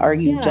time or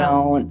you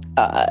don't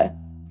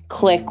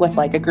click with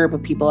like a group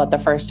of people at the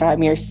first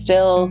time, you're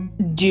still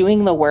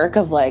doing the work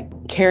of like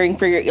caring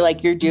for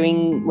you're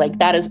doing like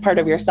that as part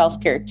of your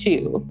self-care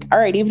too. All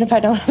right, even if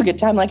I don't have a good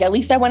time, like at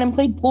least I went and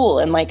played pool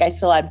and like I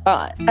still had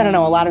fun. I don't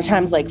know, a lot of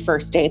times like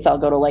first dates, I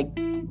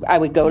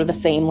would go to the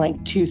same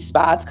like 2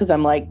 spots because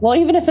I'm like, well,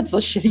 even if it's a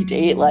shitty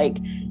date, like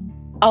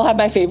I'll have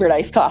my favorite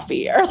iced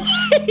coffee or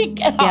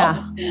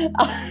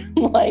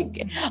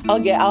like,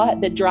 I'll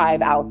have the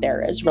drive out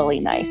there is really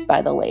nice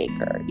by the lake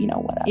or,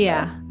 whatever.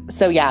 Yeah.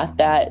 So yeah,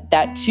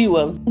 that too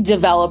of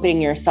developing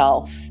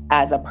yourself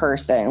as a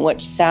person,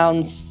 which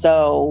sounds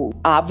so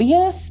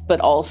obvious,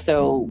 but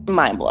also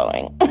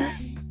mind-blowing.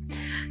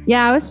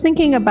 Yeah, I was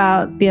thinking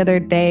about the other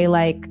day,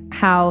 like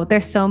how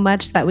there's so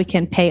much that we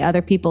can pay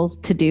other people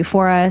to do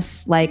for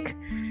us. Like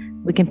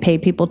we can pay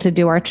people to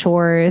do our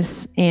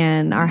chores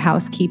and our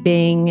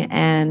housekeeping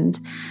and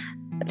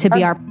to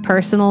be our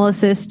personal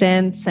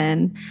assistants,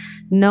 and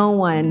no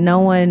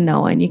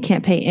one, you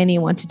can't pay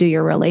anyone to do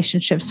your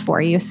relationships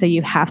for you. So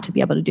you have to be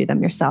able to do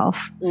them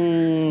yourself.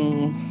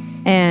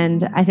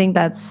 And I think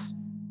that's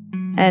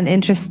an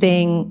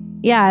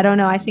interesting, I don't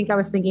know. I think I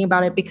was thinking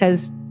about it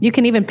because you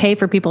can even pay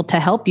for people to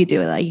help you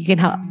do it. Like you can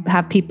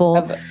have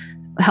people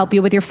help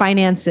you with your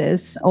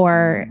finances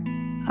or,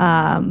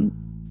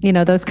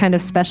 those kind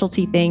of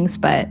specialty things.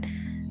 But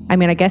I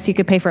mean, I guess you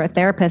could pay for a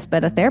therapist,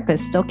 but a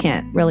therapist still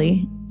can't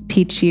really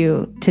teach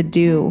you to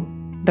do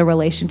the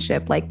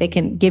relationship. Like they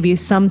can give you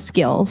some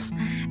skills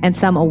and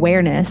some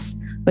awareness,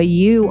 but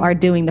you are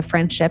doing the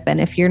friendship.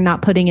 And if you're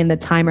not putting in the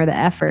time or the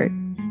effort,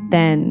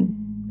 then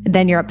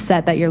you're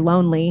upset that you're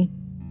lonely.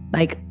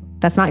 Like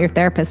that's not your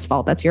therapist's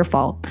fault. That's your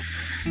fault.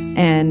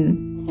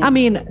 And I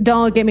mean,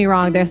 don't get me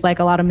wrong. There's like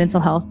a lot of mental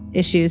health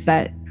issues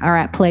that are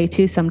at play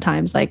too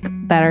sometimes, like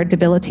that are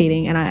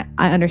debilitating. And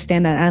I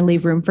understand that and I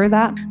leave room for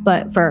that.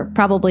 But for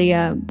probably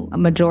a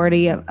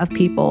majority of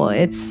people,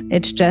 it's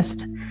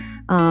just,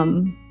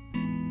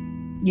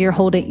 you're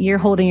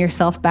holding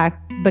yourself back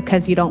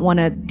because you don't want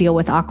to deal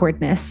with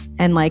awkwardness.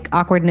 And like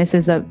awkwardness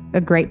is a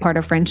great part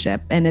of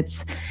friendship, and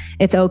it's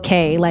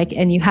okay. Like,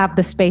 and you have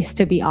the space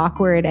to be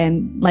awkward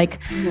and like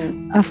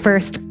a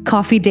first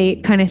coffee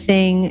date kind of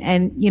thing.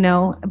 And,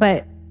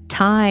 but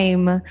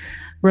time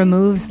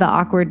removes the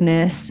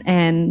awkwardness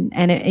and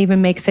it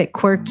even makes it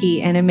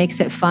quirky and it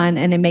makes it fun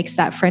and it makes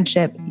that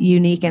friendship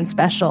unique and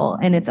special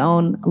in its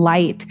own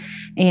light.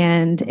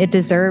 And it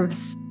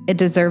deserves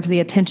the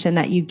attention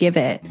that you give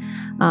it.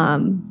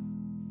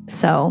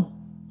 So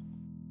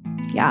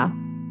yeah,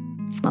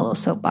 it's my little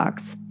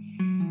soapbox.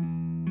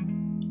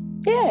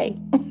 Yay.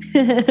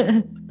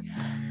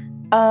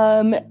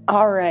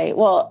 All right.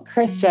 Well,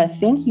 Krista,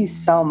 thank you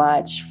so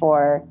much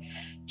for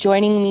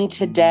joining me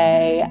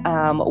today.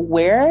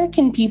 Where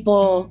can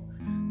people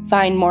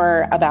find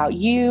more about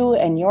you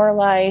and your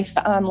life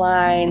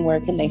online? Where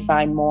can they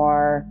find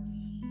more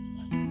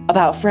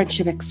about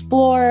Friendship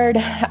Explored?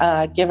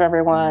 Give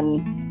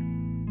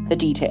everyone the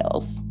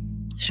details.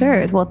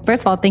 Sure. Well,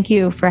 first of all, thank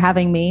you for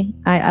having me.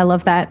 I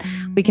love that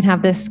we can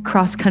have this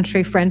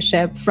cross-country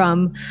friendship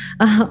from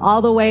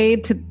all the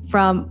way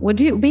from,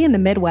 would you be in the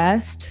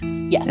Midwest?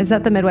 Yes. Is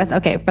that the Midwest?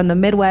 Okay. From the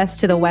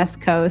Midwest to the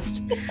West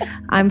Coast.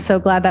 I'm so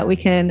glad that we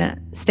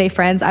can stay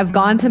friends. I've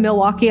gone to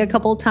Milwaukee a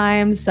couple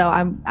times, so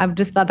I'm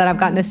just glad that I've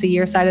gotten to see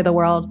your side of the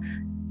world.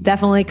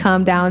 Definitely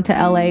come down to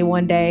LA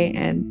one day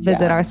and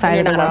visit our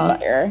side of the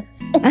world.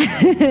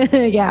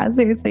 Yeah,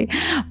 seriously.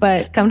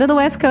 But come to the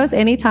West Coast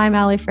anytime,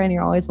 Allie friend.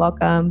 You're always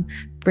welcome.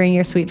 Bring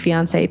your sweet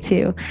fiance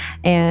too.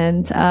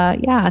 And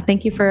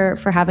thank you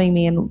for having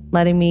me and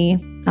letting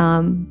me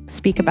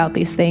speak about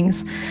these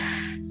things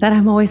that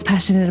I'm always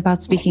passionate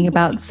about speaking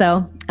about.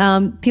 So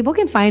people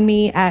can find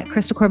me at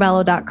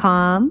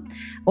KristaCorbello.com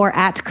or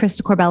at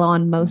Krista Corbello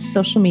on most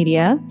social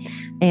media.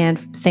 And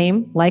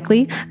same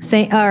likewise,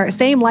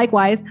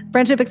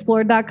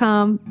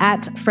 friendshipexplored.com,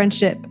 at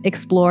Friendship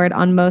Explored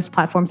on most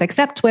platforms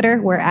except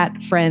Twitter. We're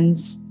at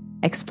Friends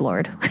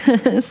Explored.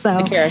 So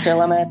the character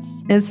limits.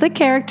 It's the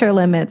character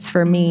limits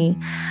for me.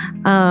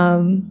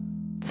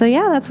 So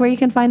yeah, that's where you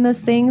can find those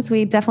things.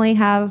 We definitely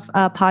have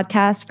a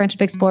podcast,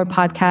 Friendship Explored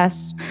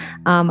podcasts.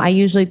 I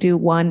usually do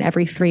one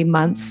every 3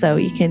 months. So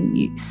you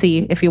can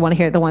see if you want to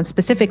hear the one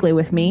specifically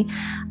with me.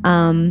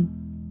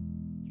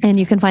 And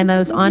you can find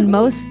those on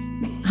most,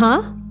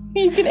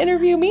 You can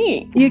interview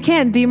me. You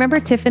can. Do you remember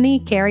Tiffany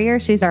Carrier?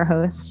 She's our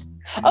host.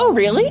 Oh,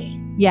 really?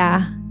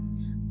 Yeah.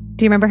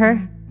 Do you remember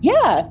her?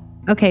 Yeah.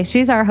 Okay,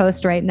 she's our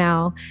host right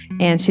now,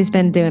 and she's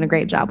been doing a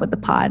great job with the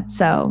pod.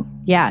 So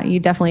yeah, you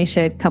definitely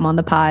should come on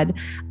the pod.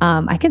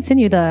 I can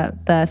send you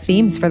the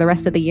themes for the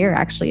rest of the year,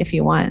 actually, if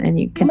you want, and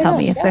you can tell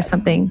me if there's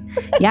something.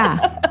 Yeah.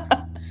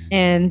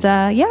 And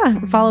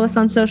follow us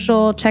on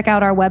social, check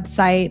out our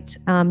website.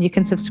 You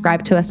can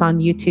subscribe to us on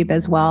YouTube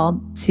as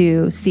well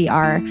to see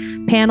our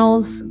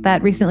panels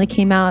that recently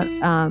came out,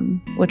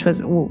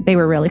 they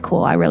were really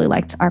cool. I really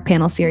liked our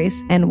panel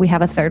series, and we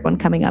have a third one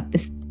coming up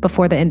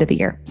before the end of the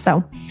year.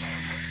 So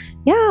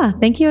yeah,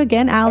 thank you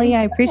again, Allie.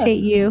 I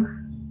appreciate you.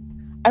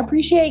 I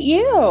appreciate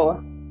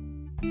you.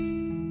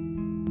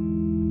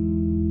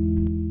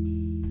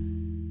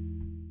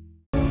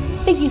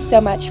 Thank you so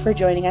much for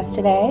joining us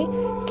today.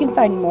 You can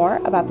find more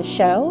about the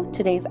show,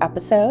 today's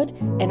episode,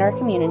 and our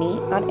community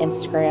on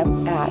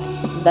Instagram at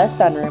The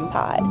Sunroom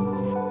Pod.